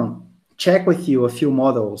to check with you a few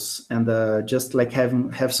models and just like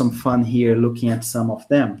have some fun here looking at some of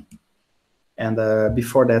them. And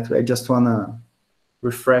before that, I just want to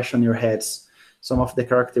refresh on your heads some of the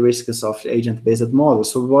characteristics of agent-based models.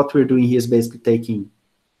 So what we're doing here is basically taking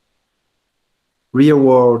real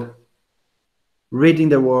world, reading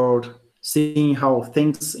the world, seeing how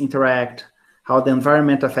things interact, how the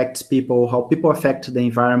environment affects people, how people affect the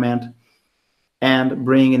environment, and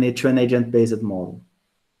bringing it to an agent-based model,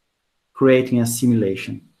 creating a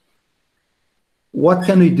simulation. What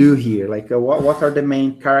can we do here? Like, what are the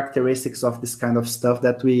main characteristics of this kind of stuff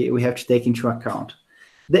that we have to take into account?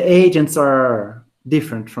 The agents are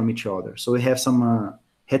different from each other. So we have some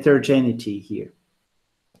heterogeneity here,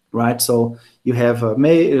 right? So you have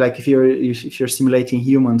like if you're simulating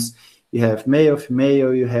humans, you have male,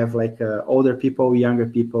 female, you have like older people, younger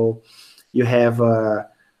people, you have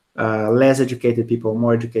less educated people,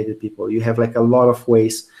 more educated people. You have like a lot of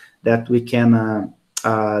ways that we can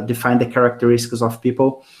define the characteristics of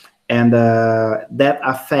people, and that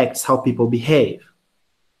affects how people behave.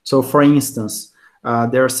 So for instance,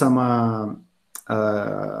 there is some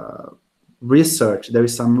research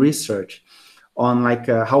on like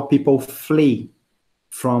how people flee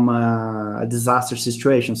from a disaster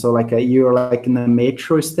situation. So like you're like in a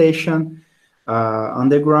metro station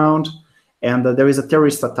underground, and there is a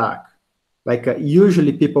terrorist attack. Like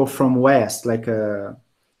usually people from West, like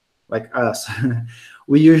us,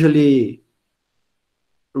 we usually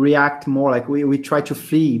react more, like we try to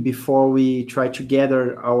flee before we try to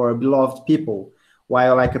gather our beloved people.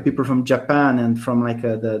 While like people from Japan and from like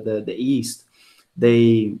the East,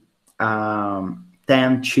 they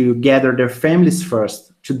tend to gather their families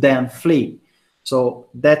first to then flee. So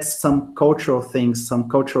that's some cultural things, some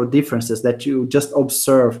cultural differences that you just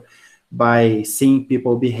observe by seeing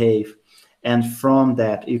people behave. And from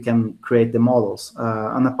that, you can create the models.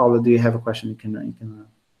 Ana Paula, do you have a question? You can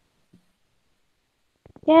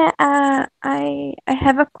Yeah, I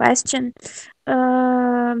have a question.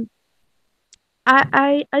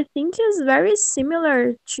 I think it's very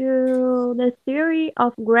similar to the theory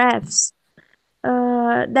of graphs.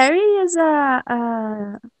 There is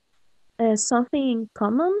a something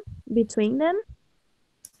common between them.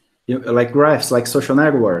 like graphs, like social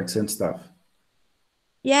networks and stuff.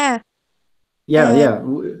 Yeah. Yeah.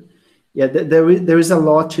 There is a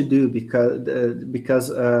lot to do because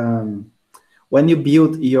when you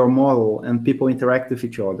build your model and people interact with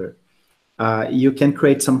each other, you can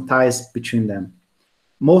create some ties between them.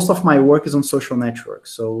 Most of my work is on social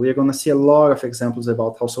networks. So we're going to see a lot of examples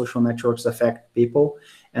about how social networks affect people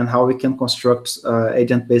and how we can construct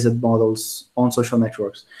agent-based models on social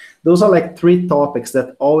networks. Those are like three topics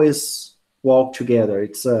that always walk together.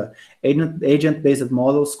 It's agent-based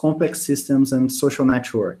models, complex systems, and social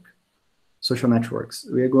networks.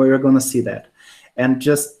 We're going to see that. And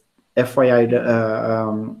just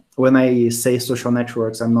FYI, when I say social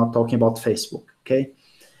networks, I'm not talking about Facebook, okay?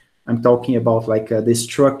 I'm talking about like the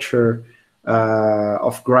structure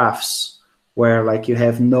of graphs where like you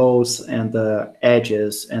have nodes and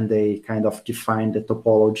edges, and they kind of define the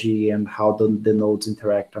topology and how the nodes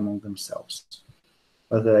interact among themselves.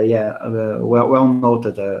 But yeah, well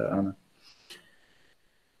noted. Anna.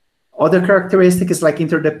 Other characteristic is like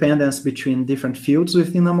interdependence between different fields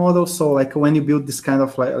within a model. So like when you build this kind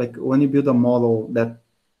of like when you build a model that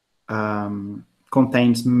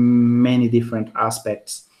contains many different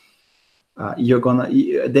aspects,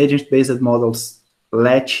 the agent-based models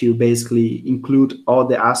let you basically include all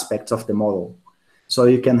the aspects of the model. So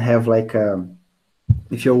you can have like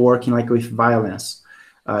if you're working like with violence,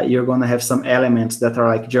 you're going to have some elements that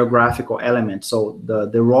are like geographical elements. So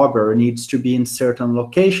the robber needs to be in certain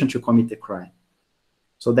location to commit the crime.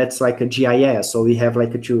 So that's like a GIS. So we have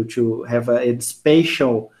like to have a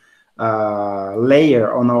spatial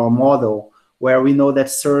layer on our model where we know that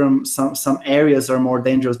some areas are more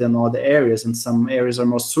dangerous than other areas, and some areas are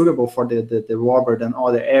more suitable for the robber than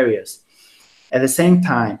other areas. At the same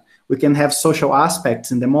time, we can have social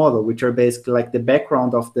aspects in the model, which are basically like the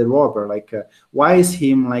background of the robber. Like, why is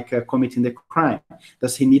him like committing the crime?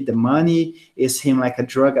 Does he need the money? Is him like a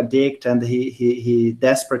drug addict and he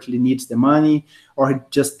desperately needs the money? Or he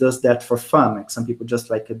just does that for fun? Like some people just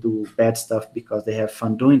like do bad stuff because they have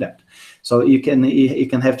fun doing that. So you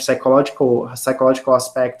can have psychological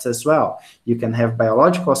aspects as well. You can have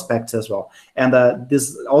biological aspects as well. And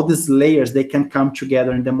all these layers, they can come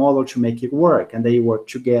together in the model to make it work, and they work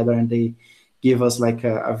together and they give us like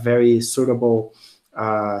a very suitable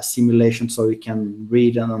simulation so we can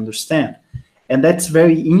read and understand. And that's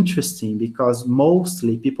very interesting because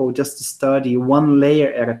mostly people just study one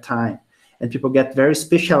layer at a time. And people get very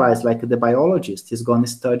specialized, like the biologist is going to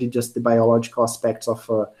study just the biological aspects of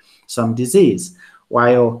some disease,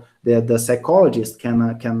 while the psychologist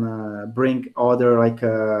can bring other like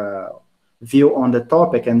view on the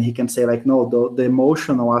topic, and he can say like, no, the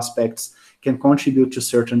emotional aspects can contribute to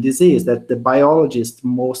certain disease that the biologist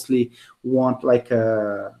mostly won't like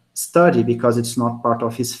study because it's not part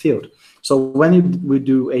of his field. So when we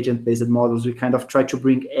do agent-based models, we kind of try to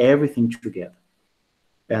bring everything together.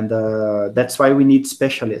 And that's why we need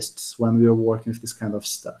specialists when we are working with this kind of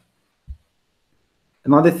stuff.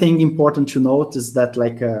 Another thing important to note is that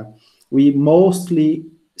like we mostly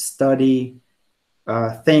study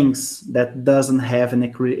things that doesn't have an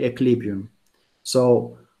equilibrium.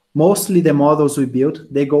 So mostly the models we build,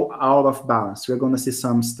 they go out of balance. We're going to see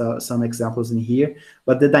some examples in here,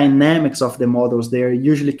 but the dynamics of the models, they're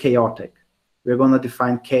usually chaotic. We're going to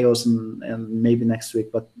define chaos and maybe next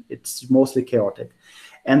week, but it's mostly chaotic.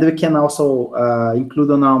 And we can also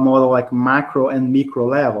include on our model like macro and micro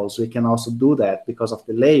levels. We can also do that because of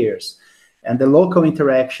the layers. And the local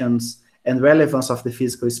interactions and relevance of the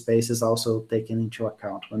physical space is also taken into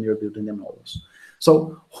account when you're building the models.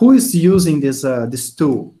 So who is using this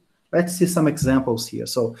tool? Let's see some examples here.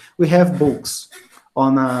 So we have books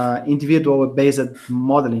on individual-based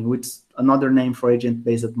modeling, which is another name for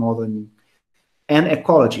agent-based modeling, and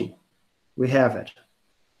ecology. We have it.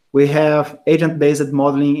 We have agent-based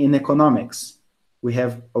modeling in economics. We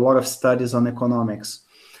have a lot of studies on economics.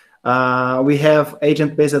 We have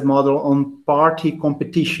agent-based model on party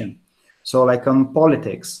competition. So like on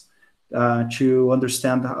politics, to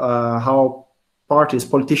understand how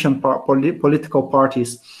political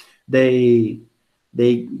parties, they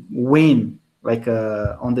win like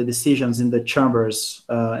on the decisions in the chambers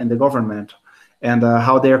in the government, and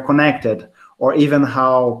how they are connected, or even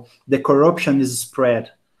how the corruption is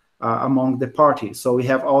spread among the parties. So we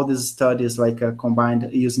have all these studies like combined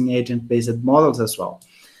using agent-based models as well.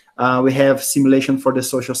 We have simulation for the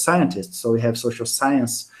social scientists. So we have social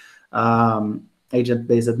science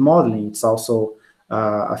agent-based modeling. It's also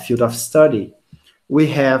a field of study. We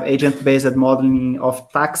have agent-based modeling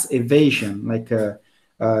of tax evasion, like to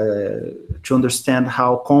understand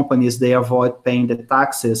how companies, they avoid paying the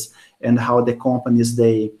taxes, and how the companies,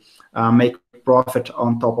 they make profit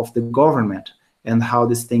on top of the government, and how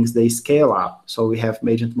these things, they scale up. So we have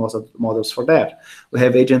agent models for that. We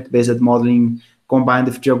have agent-based modeling combined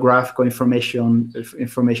with geographical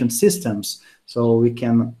information systems. So we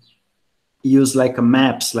can use like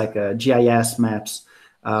maps, like GIS maps,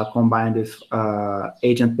 combined with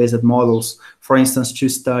agent-based models, for instance, to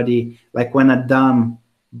study like when a dam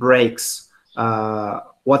breaks,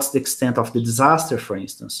 what's the extent of the disaster, for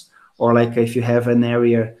instance, or like if you have an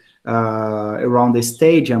area around the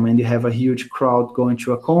stadium and you have a huge crowd going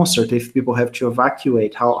to a concert, if people have to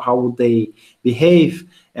evacuate, how would they behave,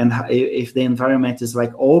 and if the environment is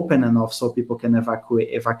like open enough so people can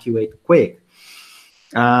evacuate quick.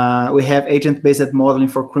 We have agent-based modeling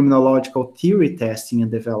for criminological theory testing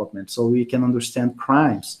and development, so we can understand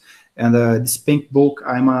crimes. And this pink book,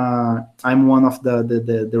 I'm one of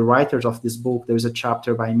the writers of this book. There's a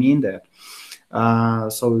chapter by me in that.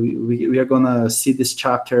 So we are going to see this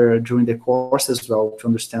chapter during the course as well to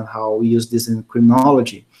understand how we use this in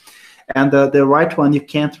criminology. And the right one you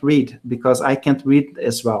can't read because I can't read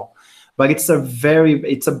as well. But it's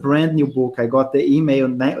a brand new book. I got the email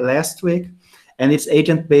last week, and it's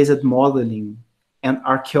agent-based modeling and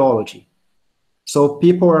archaeology. So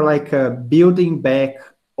people are like building back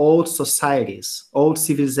old societies, old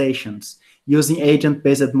civilizations, using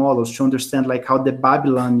agent-based models to understand like how the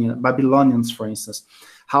Babylonians, for instance,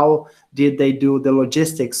 how did they do the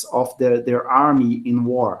logistics of their army in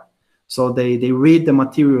war? So they read the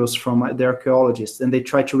materials from the archaeologists and they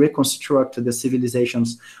try to reconstruct the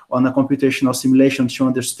civilizations on a computational simulation to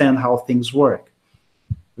understand how things work.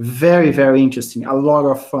 Very, very interesting. A lot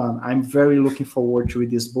of fun. I'm very looking forward to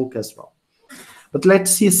read this book as well. But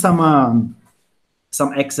let's see some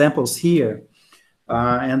examples here.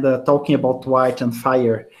 And talking about Dwight and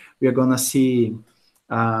fire, we are going to see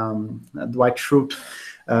Dwight Schrute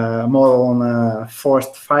model on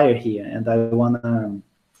forest fire here. And I want to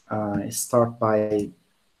start by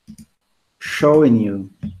showing you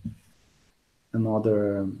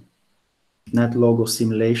another Netlogo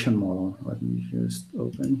simulation model. Let me just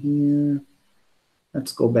open here.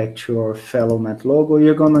 Let's go back to our fellow Netlogo.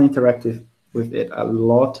 You're going to interact with it a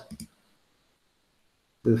lot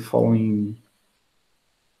in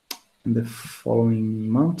the following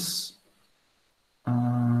months.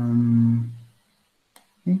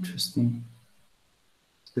 Interesting.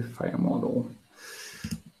 The fire model.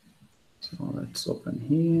 So let's open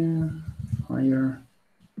here. Fire.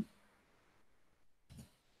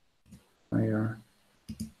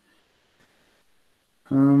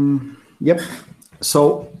 Yep.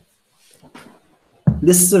 So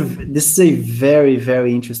this is a very,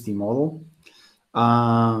 very interesting model.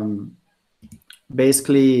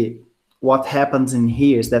 Basically, what happens in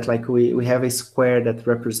here is that like we have a square that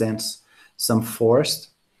represents some forest,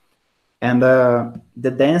 and the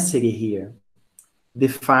density here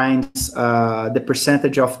defines the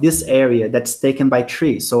percentage of this area that's taken by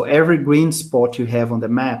trees. So every green spot you have on the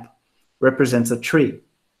map represents a tree,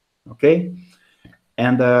 okay?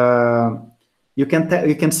 And you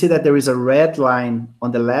can see that there is a red line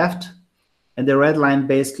on the left, and the red line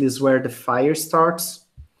basically is where the fire starts.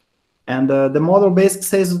 And the model basically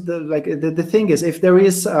says the thing is, if there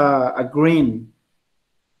is a green,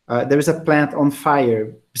 there is a plant on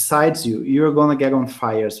fire besides you, you're gonna get on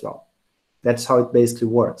fire as well. That's how it basically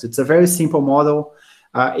works. It's a very simple model.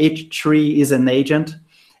 Each tree is an agent,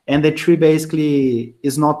 and the tree basically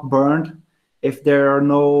is not burned if there are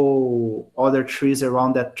no other trees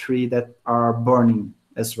around that tree that are burning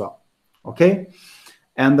as well, okay?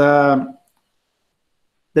 And the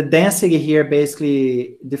density here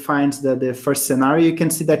basically defines the first scenario. You can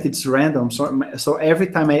see that it's random. So every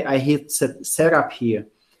time I hit setup here,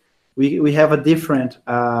 we have a different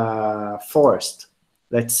forest,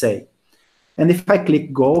 let's say. And if I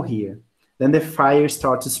click go here, then the fire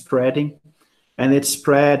starts spreading, and it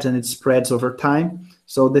spreads and it spreads over time.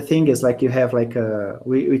 So the thing is, like, you have like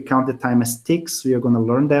we count the time as ticks. We are going to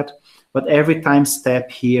learn that. But every time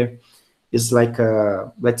step here is like,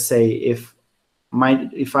 let's say if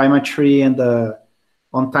I'm a tree and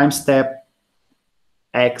on time step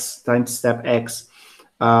X,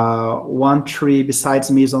 one tree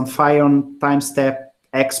besides me is on fire, on time step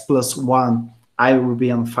X plus 1, I will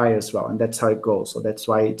be on fire as well. And that's how it goes. So that's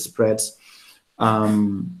why it spreads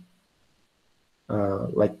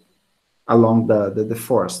like along the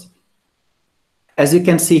forest. As you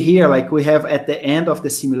can see here, like we have at the end of the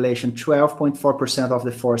simulation, 12.4% of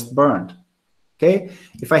the forest burned. Okay,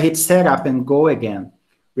 if I hit setup and go again,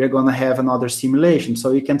 we're going to have another simulation.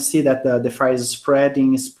 So you can see that the fire is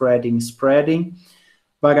spreading,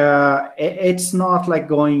 but it's not like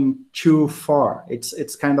going too far.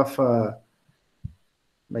 It's kind of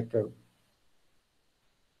like a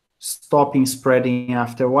stopping spreading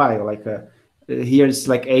after a while. Like here it's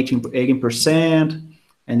like 18%,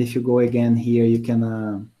 and if you go again here, you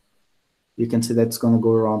can see that's going to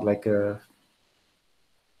go around like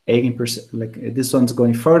 18%. Like this one's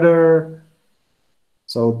going further.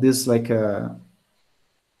 So this like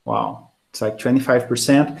wow, it's like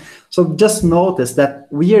 25%. So just notice that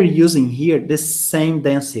we are using here this same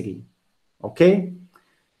density, okay?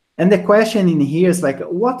 And the question in here is like,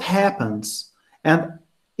 what happens, and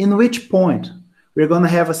in which point we're going to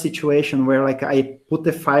have a situation where like I put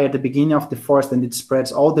the fire at the beginning of the forest and it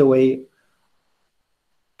spreads all the way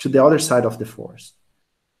to the other side of the forest.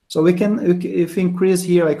 So we can, if we increase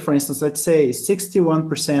here, like for instance, let's say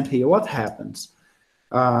 61% here, what happens?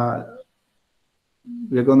 We're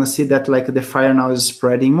going to see that like the fire now is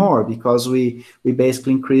spreading more because we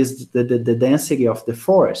basically increased the density of the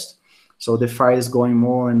forest. So the fire is going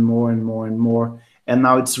more and more and more and more, and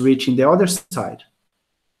now it's reaching the other side.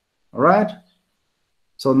 All right.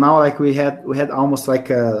 So now, like we had almost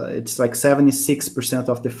like it's like 76%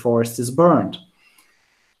 of the forest is burned.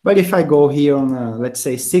 But if I go here on let's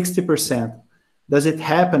say 60%, does it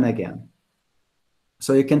happen again?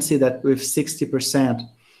 So you can see that with 60%,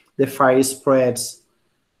 the fire spreads,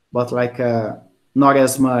 but like not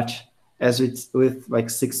as much as with like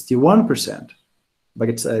 61%. But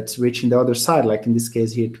it's reaching the other side. Like in this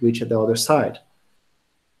case here, it reached the other side.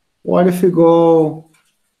 What if you go?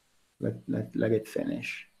 Let it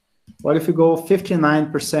finish. What if you go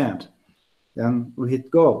 59%? Then we hit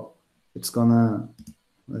go. It's gonna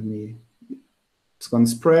it's gonna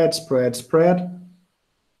spread,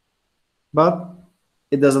 but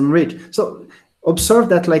it doesn't reach. So observe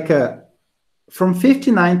that like from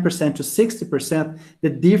 59% to 60%, the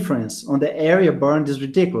difference on the area burned is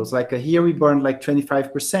ridiculous. Like here we burned like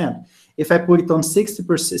 25%. If I put it on 60%,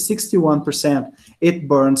 61%, it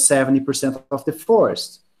burns 70% of the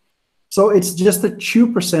forest. So it's just a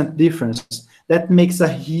 2% difference that makes a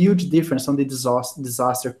huge difference on the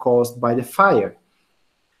disaster caused by the fire.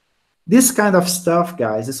 This kind of stuff,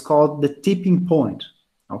 guys, is called the tipping point.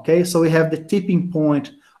 Okay, so we have the tipping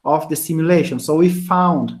point of the simulation. So we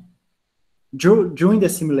found, during the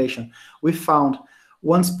simulation, we found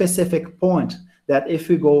one specific point that if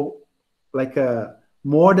we go like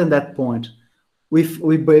more than that point, we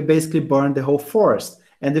basically burn the whole forest.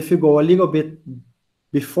 And if you go a little bit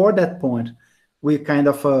before that point, we kind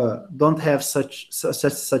of don't have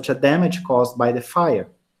such a damage caused by the fire.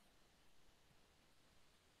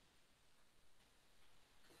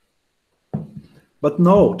 But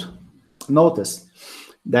notice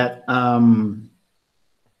that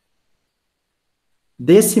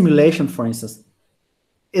this simulation, for instance,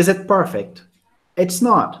 is it perfect? It's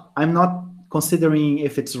not. I'm not considering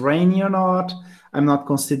if it's rainy or not. I'm not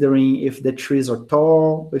considering if the trees are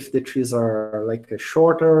tall, if the trees are like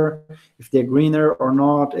shorter, if they're greener or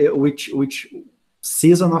not, which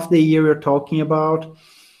season of the year you're talking about.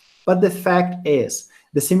 But the fact is,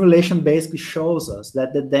 the simulation basically shows us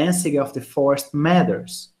that the density of the forest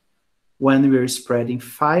matters when we're spreading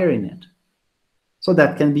fire in it. So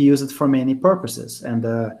that can be used for many purposes. And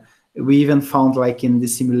we even found, like in the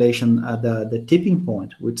simulation, the tipping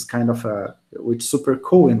point, which is kind of which super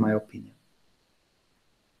cool in my opinion.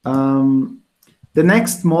 The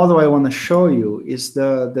next model I want to show you is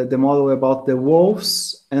the model about the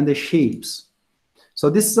wolves and the sheep. So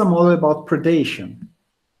this is a model about predation.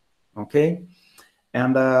 Okay.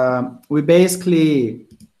 And we basically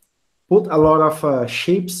put a lot of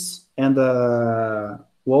sheep and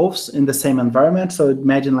wolves in the same environment. So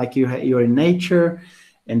imagine like you're in nature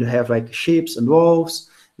and you have like sheep and wolves.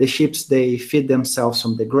 The sheep, they feed themselves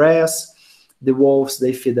from the grass. The wolves,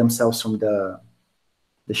 they feed themselves from the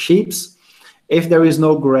sheep. If there is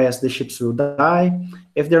no grass, the sheep will die.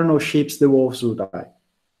 If there are no sheep, the wolves will die.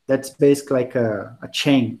 That's basically like a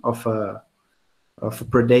chain of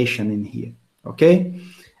predation in here. Okay,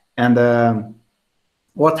 and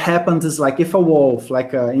what happens is, like, if a wolf,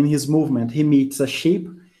 like in his movement, he meets a sheep,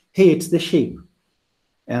 he eats the sheep,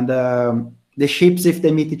 and the sheep, if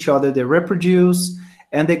they meet each other, they reproduce,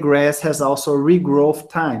 and the grass has also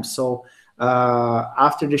regrowth time. So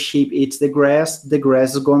after the sheep eats the grass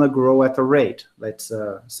is gonna grow at a rate. Let's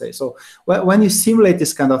say so. When you simulate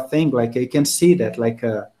this kind of thing, like you can see that, like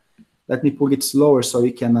let me put it slower so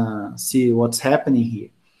you can see what's happening here.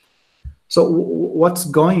 So what's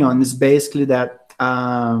going on is basically that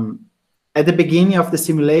at the beginning of the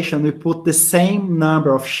simulation, we put the same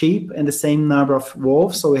number of sheep and the same number of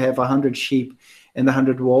wolves. So we have 100 sheep and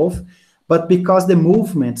 100 wolves. But because the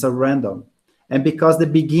movements are random, and because the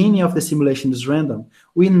beginning of the simulation is random,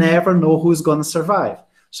 we never know who's going to survive.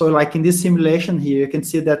 So like in this simulation here, you can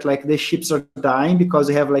see that like the sheep are dying because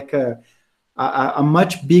we have like a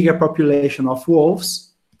much bigger population of wolves.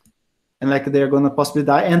 And like they're going to possibly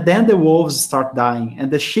die. And then the wolves start dying.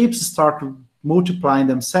 And the sheep start multiplying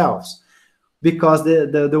themselves. Because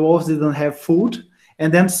the wolves didn't have food.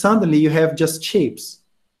 And then suddenly you have just sheep.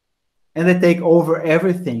 And they take over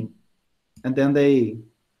everything. And then they,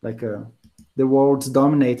 like, the world's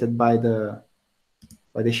dominated by the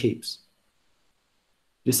sheep.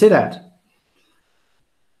 You see that?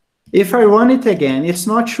 If I run it again, it's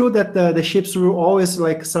not true that the sheep will always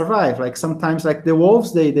like survive. Like sometimes, like the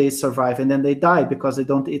wolves, they survive and then they die because they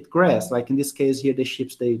don't eat grass. Like in this case here, the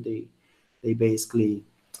sheep they basically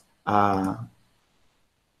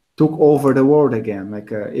took over the world again. Like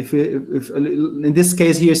if in this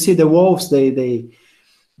case here, see the wolves, they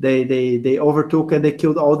they overtook and they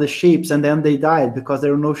killed all the sheep, and then they died because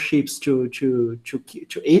there were no sheep to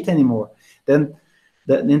eat anymore. Then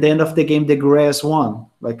in the end of the game, the grass won.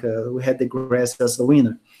 Like we had the grass as the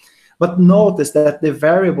winner. But notice that the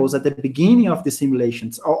variables at the beginning of the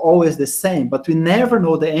simulations are always the same, but we never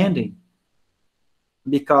know the ending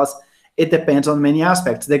because it depends on many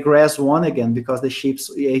aspects. The grass won again because the sheep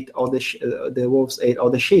ate all the wolves ate all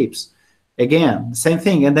the sheep. Again, same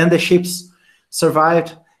thing. And then the sheep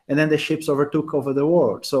survived, and then the sheep overtook over the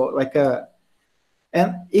world. So like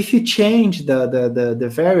and if you change the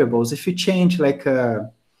variables, if you change like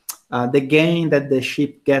the gain that the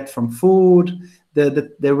sheep get from food,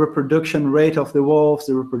 the reproduction rate of the wolves,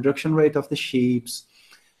 the reproduction rate of the sheep,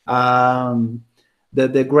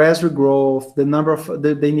 the grass regrowth, the number of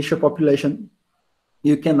the initial population,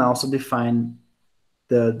 you can also define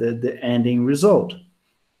the ending result.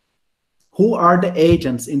 Who are the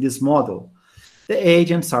agents in this model? The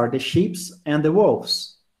agents are the sheep and the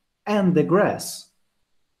wolves and the grass.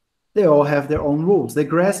 They all have their own rules. The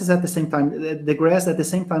grass is at the same time, the grass at the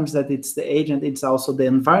same time that it's the agent, it's also the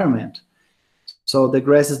environment. So the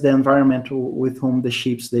grass is the environment with whom the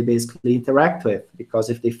sheep, they basically interact with, because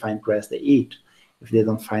if they find grass, they eat. If they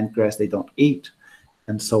don't find grass, they don't eat,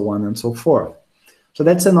 and so on and so forth. So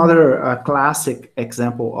that's another classic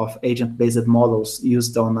example of agent-based models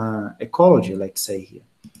used on ecology, let's say here.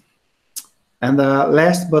 And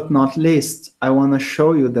last but not least, I want to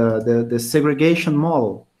show you the segregation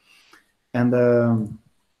model. And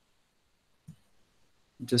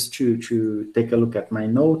just to take a look at my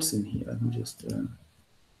notes in here, let me just,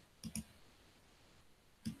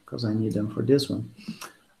 because I need them for this one.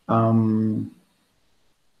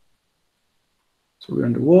 So we're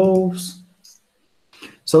in the wolves.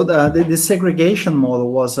 So the segregation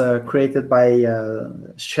model was created by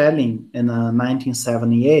Schelling in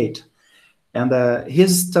 1978. And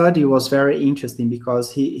his study was very interesting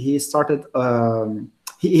because he started,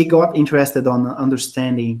 he got interested on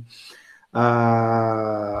understanding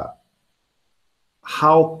how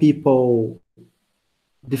people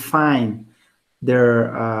define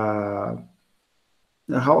their,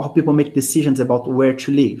 how people make decisions about where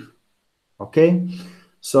to live. Okay,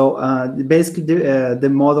 so basically the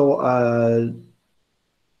model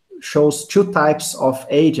shows two types of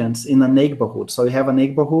agents in a neighborhood. So you have a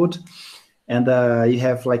neighborhood, and you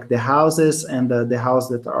have like the houses and the houses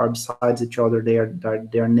that are besides each other. They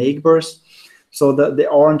are neighbors. So the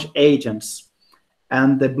orange agents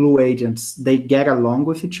and the blue agents, they get along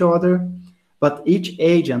with each other, but each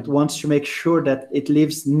agent wants to make sure that it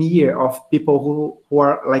lives near of people who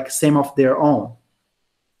are like same of their own.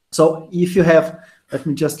 So if you have, let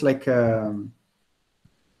me just like, let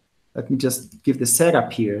me just give the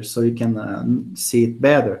setup here so you can see it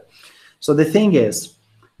better. So the thing is,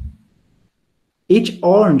 each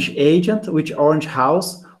orange agent, which orange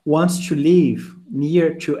house, wants to live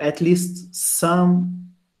near to at least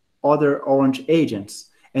some other orange agents,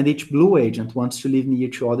 and each blue agent wants to live near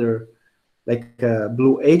to other like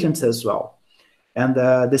blue agents as well. And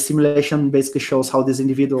the simulation basically shows how these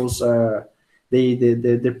individuals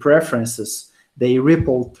their preferences, they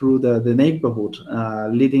ripple through the neighborhood,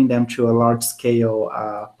 leading them to a large-scale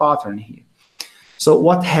pattern here. So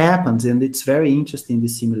what happens, and it's very interesting,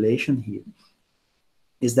 this simulation here,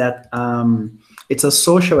 is that it's a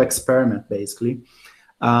social experiment, basically.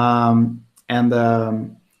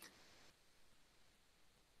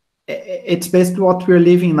 It's basically what we're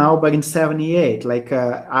living now, but in 78. Like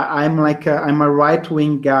I'm a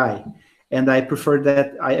right-wing guy, and I prefer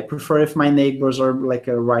if my neighbors are like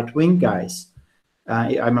right-wing guys.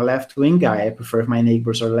 I'm a left-wing guy. I prefer if my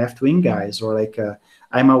neighbors are left-wing guys. Or like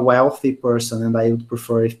I'm a wealthy person, and I would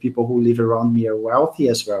prefer if people who live around me are wealthy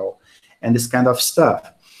as well, and this kind of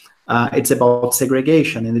stuff. It's about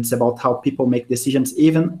segregation, and it's about how people make decisions,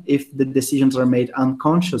 even if the decisions are made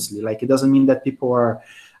unconsciously. Like it doesn't mean that people are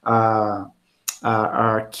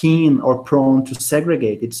keen or prone to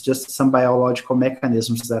segregate. It's just some biological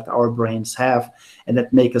mechanisms that our brains have, and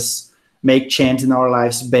that make us make change in our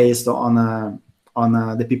lives based on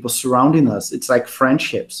the people surrounding us. It's like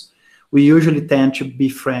friendships. We usually tend to be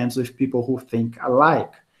friends with people who think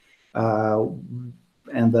alike.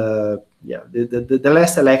 Yeah, the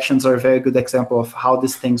last elections are a very good example of how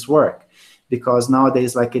these things work, because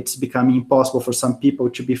nowadays, like, it's becoming impossible for some people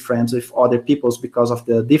to be friends with other peoples because of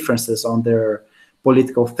the differences on their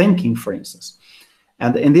political thinking, for instance.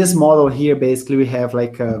 And in this model here, basically, we have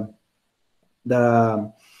like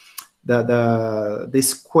the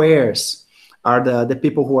squares are the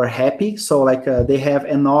people who are happy. So like they have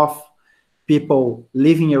enough people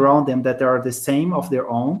living around them that are the same of their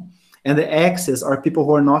own, and the X's are people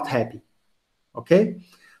who are not happy. Okay,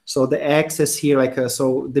 So the axis here,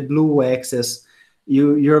 so the blue axis,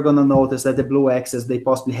 you're gonna notice that the blue axis, they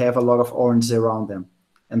possibly have a lot of orange around them,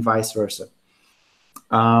 and vice versa.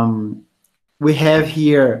 We have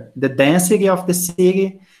here the density of the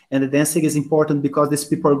city, and the density is important because these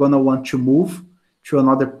people are gonna want to move to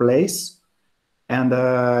another place. And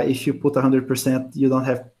if you put 100%, you don't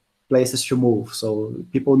have places to move. So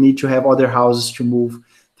people need to have other houses to move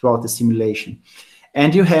throughout the simulation.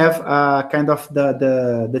 And you have kind of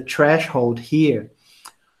the threshold here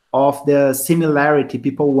of the similarity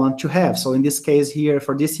people want to have. So in this case here,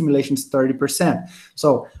 for this simulation, it's 30%.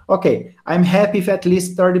 So, okay, I'm happy if at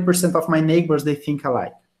least 30% of my neighbors, they think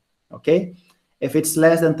alike, okay? If it's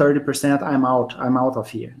less than 30%, I'm out of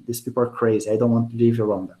here. These people are crazy. I don't want to live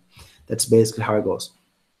around them. That's basically how it goes.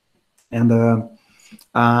 And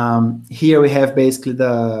here we have basically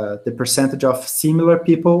the percentage of similar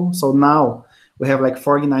people. So now we have like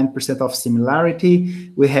 49% of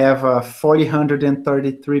similarity. We have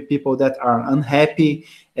 433 people that are unhappy,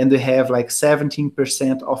 and we have like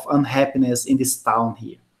 17% of unhappiness in this town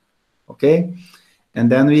here. Okay, and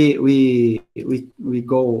then we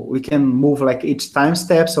can move like each time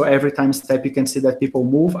step. So every time step, you can see that people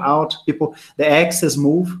move out. The axes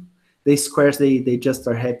move. The squares, they just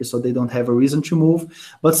are happy, so they don't have a reason to move.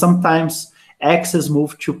 But sometimes axes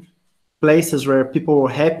move to places where people were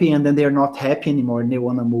happy, and then they're not happy anymore, and they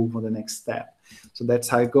want to move on the next step. So that's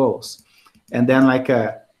how it goes. And then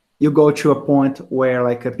you go to a point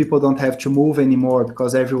where people don't have to move anymore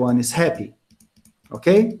because everyone is happy.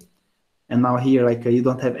 Okay? And now here, you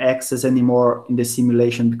don't have access anymore in the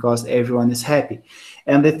simulation because everyone is happy.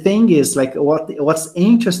 And the thing is, what's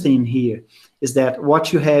interesting here is that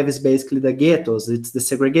what you have is basically the ghettos. It's the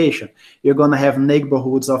segregation. You're going to have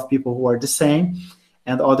neighborhoods of people who are the same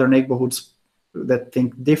and other neighborhoods that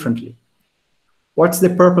think differently. What's the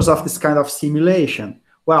purpose of this kind of simulation?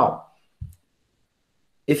 Well,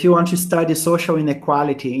 if you want to study social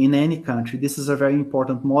inequality in any country, this is a very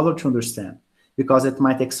important model to understand, because it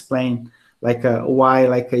might explain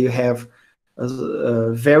why you have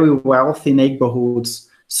very wealthy neighborhoods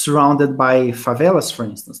surrounded by favelas, for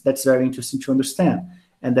instance. That's very interesting to understand,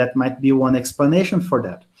 and that might be one explanation for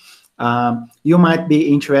that. You might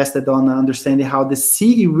be interested on understanding how the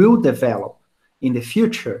city will develop in the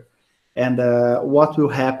future, and what will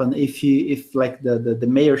happen if the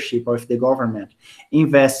mayorship or if the government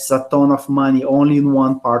invests a ton of money only in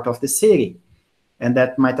one part of the city, and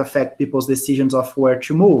that might affect people's decisions of where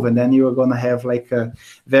to move, and then you're going to have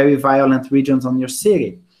very violent regions on your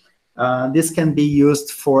city. This can be used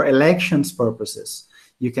for elections purposes.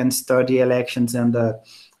 You can study elections and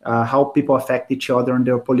how people affect each other and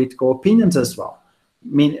their political opinions as well.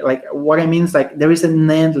 What I mean is there is an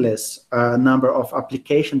endless number of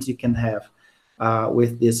applications you can have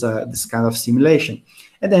with this kind of simulation,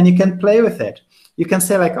 and then you can play with it. You can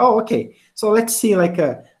say oh, okay, so let's see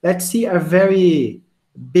a very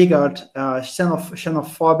bigot,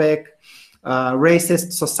 xenophobic,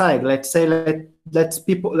 racist society. Let's say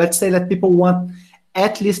that people want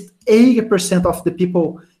at least 80% of the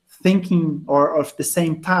people thinking or of the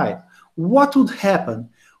same type. What would happen?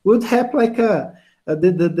 Would have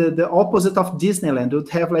the opposite of Disneyland. Would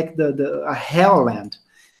have a hell land,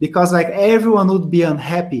 because everyone would be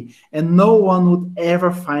unhappy and no one would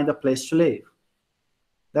ever find a place to live.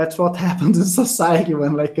 That's what happens in society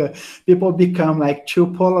when people become too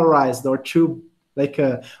polarized or too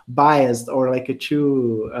biased or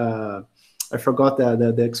too I forgot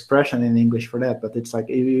the expression in English for that, but it's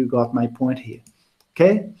you got my point here.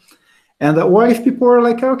 Okay? And what if people are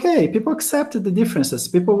okay, people accepted the differences.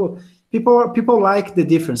 People like the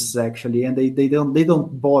differences actually, and they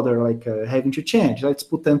don't bother having to change. Let's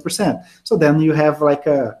put 10%. So then you have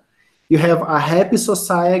you have a happy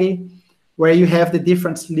society where you have the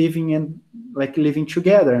difference living and living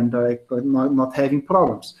together and not having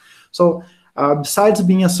problems. So besides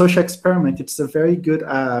being a social experiment, it's a very good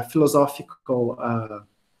philosophical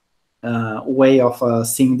way of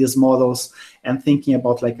seeing these models and thinking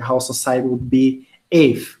about how society would be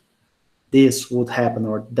if this would happen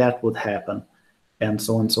or that would happen, and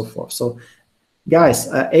so on and so forth. So guys,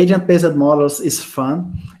 agent-based models is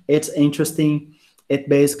fun. It's interesting. It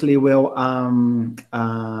basically will,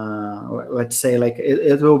 let's say,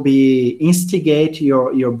 it will instigate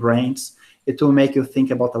your brains. It will make you think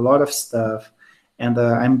about a lot of stuff. And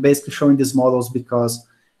I'm basically showing these models because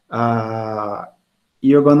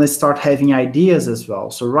you're going to start having ideas as well.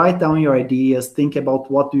 So write down your ideas, think about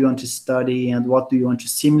what do you want to study and what do you want to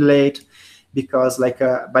simulate, because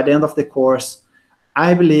by the end of the course,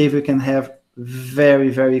 I believe we can have very,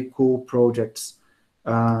 very cool projects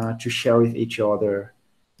to share with each other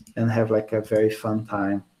and have a very fun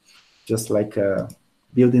time. just like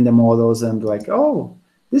building the models and like, oh,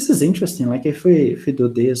 this is interesting. Like if we do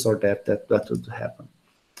this or that would happen.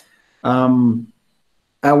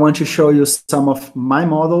 I want to show you some of my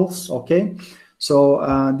models, okay?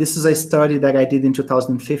 So this is a study that I did in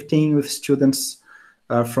 2015 with students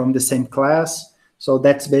from the same class. So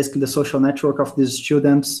that's basically the social network of these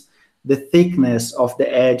students. The thickness of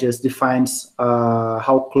the edges defines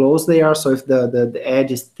how close they are. So if the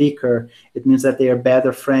edge is thicker, it means that they are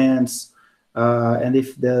better friends. And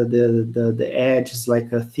if the edge is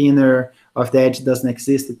like a thinner, or if the edge doesn't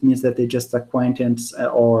exist, it means that they're just acquaintance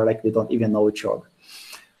or like they don't even know each other.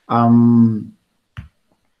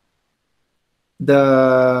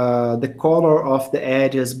 The color of the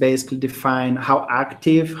edges basically define how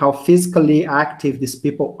active, how physically active these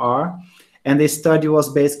people are. And the study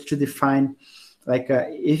was basically to define, like,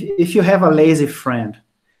 if you have a lazy friend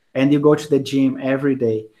and you go to the gym every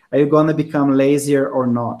day, are you going to become lazier or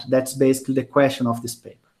not? That's basically the question of this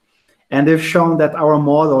paper. And they've shown that our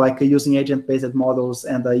model, like using agent-based models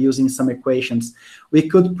and using some equations, we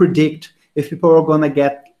could predict if people are going to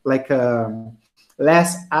get like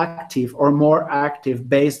less active or more active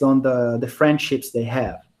based on the friendships they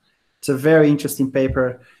have. It's a very interesting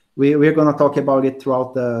paper. We're going to talk about it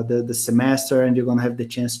throughout the semester, and you're going to have the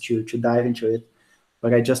chance to dive into it.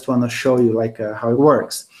 But I just want to show you like how it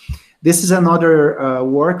works. This is another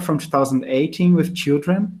work from 2018 with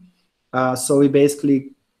children. So we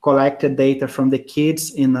basically collected data from the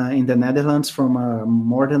kids in the Netherlands from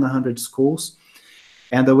more than 100 schools.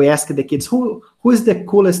 And we asked the kids, who is the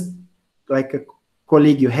coolest like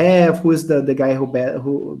colleague you have? Who is the guy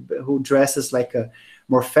who dresses like a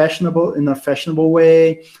more fashionable, in a fashionable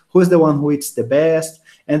way? Who's the one who eats the best?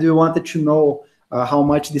 And we wanted to know how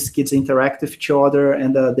much these kids interact with each other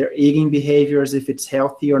and their eating behaviors, if it's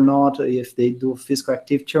healthy or not, if they do physical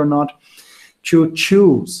activity or not, to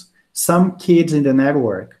choose some kids in the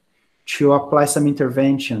network to apply some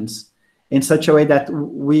interventions in such a way that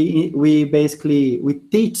we basically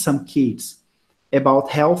teach some kids about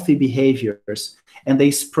healthy behaviors, and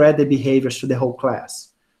they spread the behaviors to the whole class.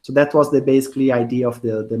 So that was the basically idea of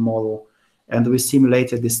the model, and we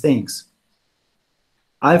simulated these things.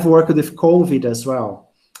 I've worked with COVID as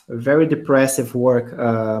well, very depressive work,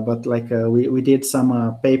 but like we did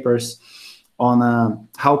some papers on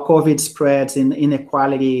how COVID spreads in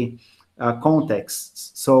inequality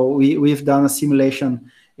contexts. So we've done a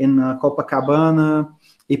simulation in Copacabana,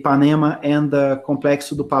 Ipanema, and the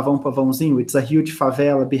Complexo do Pavãozinho. It's a huge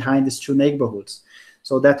favela behind these two neighborhoods.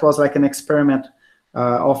 So that was like an experiment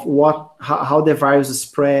of how the virus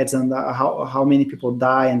spreads and how many people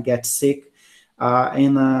die and get sick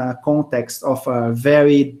in a context of a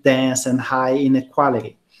very dense and high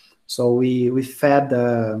inequality. So we fed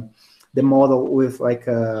the model with like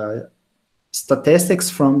statistics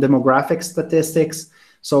from demographic statistics.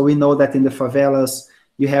 So we know that in the favelas,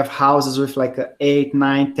 you have houses with like 8,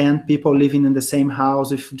 9, 10 people living in the same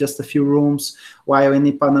house with just a few rooms, while in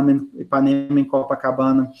Ipanema and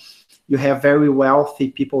Copacabana, you have very wealthy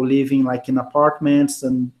people living like in apartments,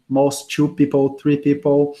 and most 2 people, 3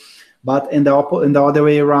 people. But in the other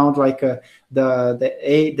way around, like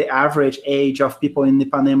the average age of people in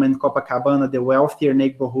Ipanema and Copacabana, the wealthier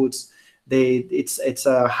neighborhoods, it's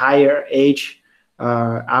a higher age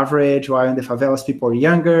average, while in the favelas people are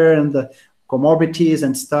younger and the comorbidities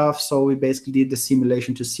and stuff. So we basically did the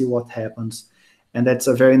simulation to see what happens, and that's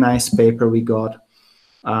a very nice paper we got.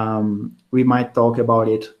 We might talk about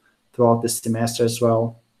it throughout the semester as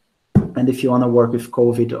well. And if you want to work with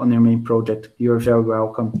COVID on your main project, you're very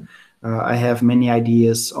welcome. I have many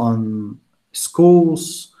ideas on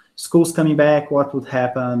schools coming back, what would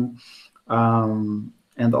happen,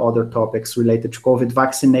 and other topics related to COVID,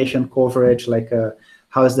 vaccination coverage, like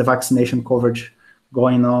how is the vaccination coverage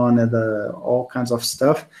going on, and all kinds of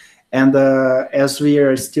stuff. And as we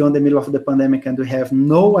are still in the middle of the pandemic and we have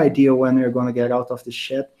no idea when we're going to get out of this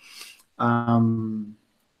shit,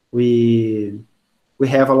 we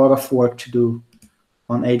have a lot of work to do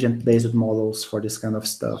on agent-based models for this kind of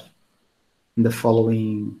stuff in the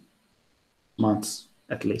following months,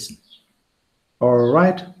 at least. All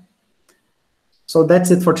right. So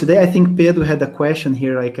that's it for today. I think Pedro had a question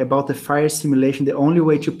here, like about the fire simulation. The only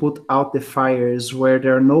way to put out the fire is where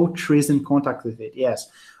there are no trees in contact with it. Yes,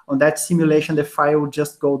 on that simulation, the fire will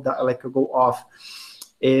just go off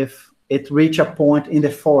if it reach a point in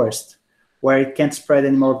the forest where it can't spread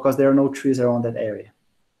anymore because there are no trees around that area.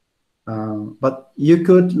 But you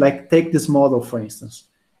could like take this model, for instance,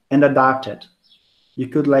 and adapt it. You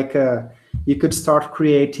could like you could start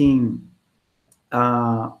creating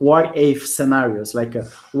what if scenarios, like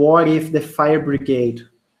what if the fire brigade,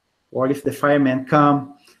 what if the firemen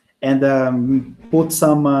come and put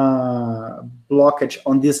some blockage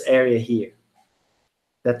on this area here.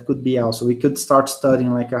 That could be also. We could start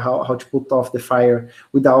studying like how to put off the fire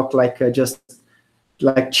without like just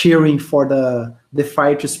like cheering for the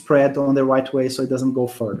fire to spread on the right way so it doesn't go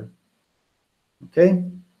further. Okay?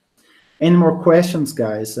 Any more questions,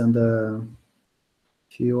 guys? And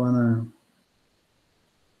if you wanna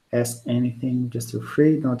ask anything, just feel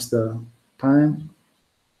free. Now it's the time.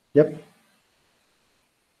 Yep.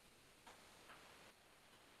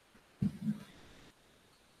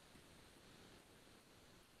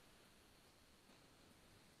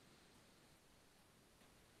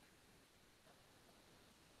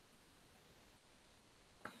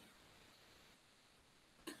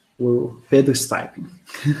 Well, Pedro's typing.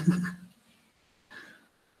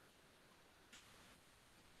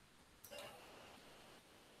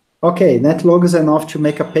 Okay, Netlogo is enough to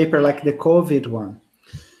make a paper like the COVID one.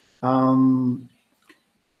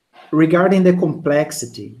 Regarding the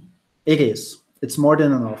complexity, it is. It's more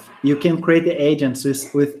than enough. You can create the agents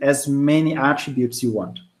with as many attributes you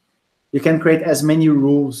want. You can create as many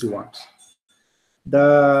rules you want.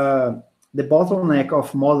 The bottleneck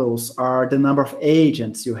of models are the number of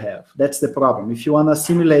agents you have. That's the problem. If you want to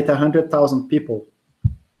simulate 100,000 people,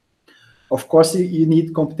 of course you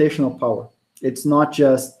need computational power. It's not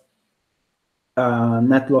just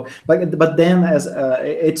Netlogo, but then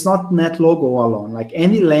it's not Netlogo alone. Like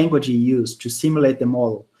any language you use to simulate the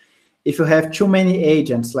model, if you have too many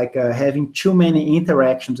agents, like having too many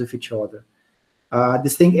interactions with each other,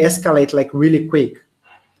 this thing escalates like really quick.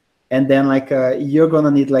 And then like you're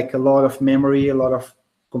gonna need like a lot of memory, a lot of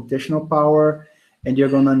computational power, and you're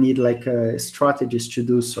gonna need like strategies to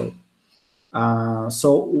do so.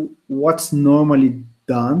 So what's normally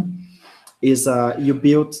done is you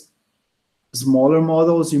build smaller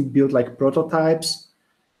models, you build like prototypes,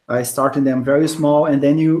 starting them very small, and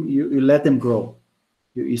then you let them grow.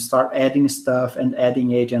 You start adding stuff and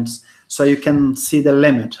adding agents so you can see the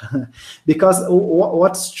limit. Because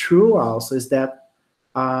what's true also is that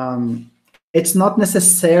it's not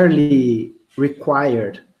necessarily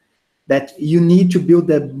required that you need to build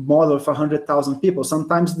the model for 100,000 people.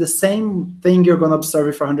 Sometimes the same thing you're going to observe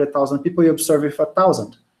with 100,000 people, you observe with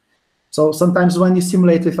 1,000. So sometimes when you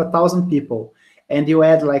simulate with 1,000 people and you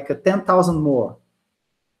add like 10,000 more,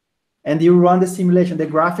 and you run the simulation, the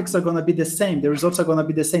graphics are going to be the same, the results are going to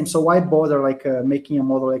be the same. So why bother like making a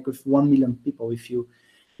model like with 1 million people if you're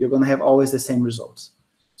going to have always the same results?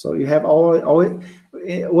 So you have always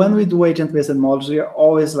when we do agent-based models, we are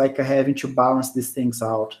always like having to balance these things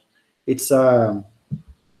out. It's an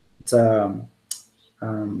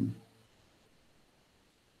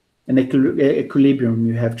equilibrium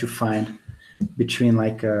you have to find between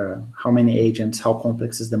like how many agents, how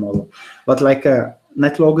complex is the model. But like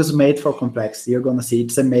Netlogo is made for complexity. You're gonna see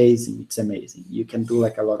it's amazing. It's amazing. You can do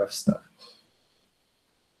like a lot of stuff.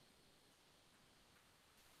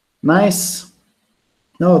 Nice.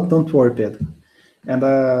 No, don't worry, Pedro. And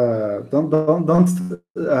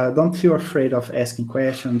don't feel afraid of asking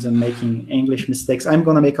questions and making English mistakes. I'm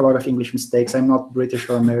gonna make a lot of English mistakes. I'm not British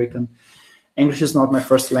or American. English is not my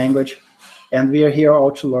first language, and we are here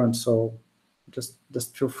all to learn. So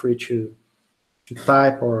just feel free to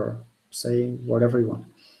type or say whatever you want.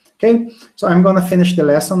 Okay, so I'm gonna finish the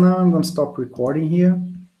lesson now. I'm gonna stop recording here.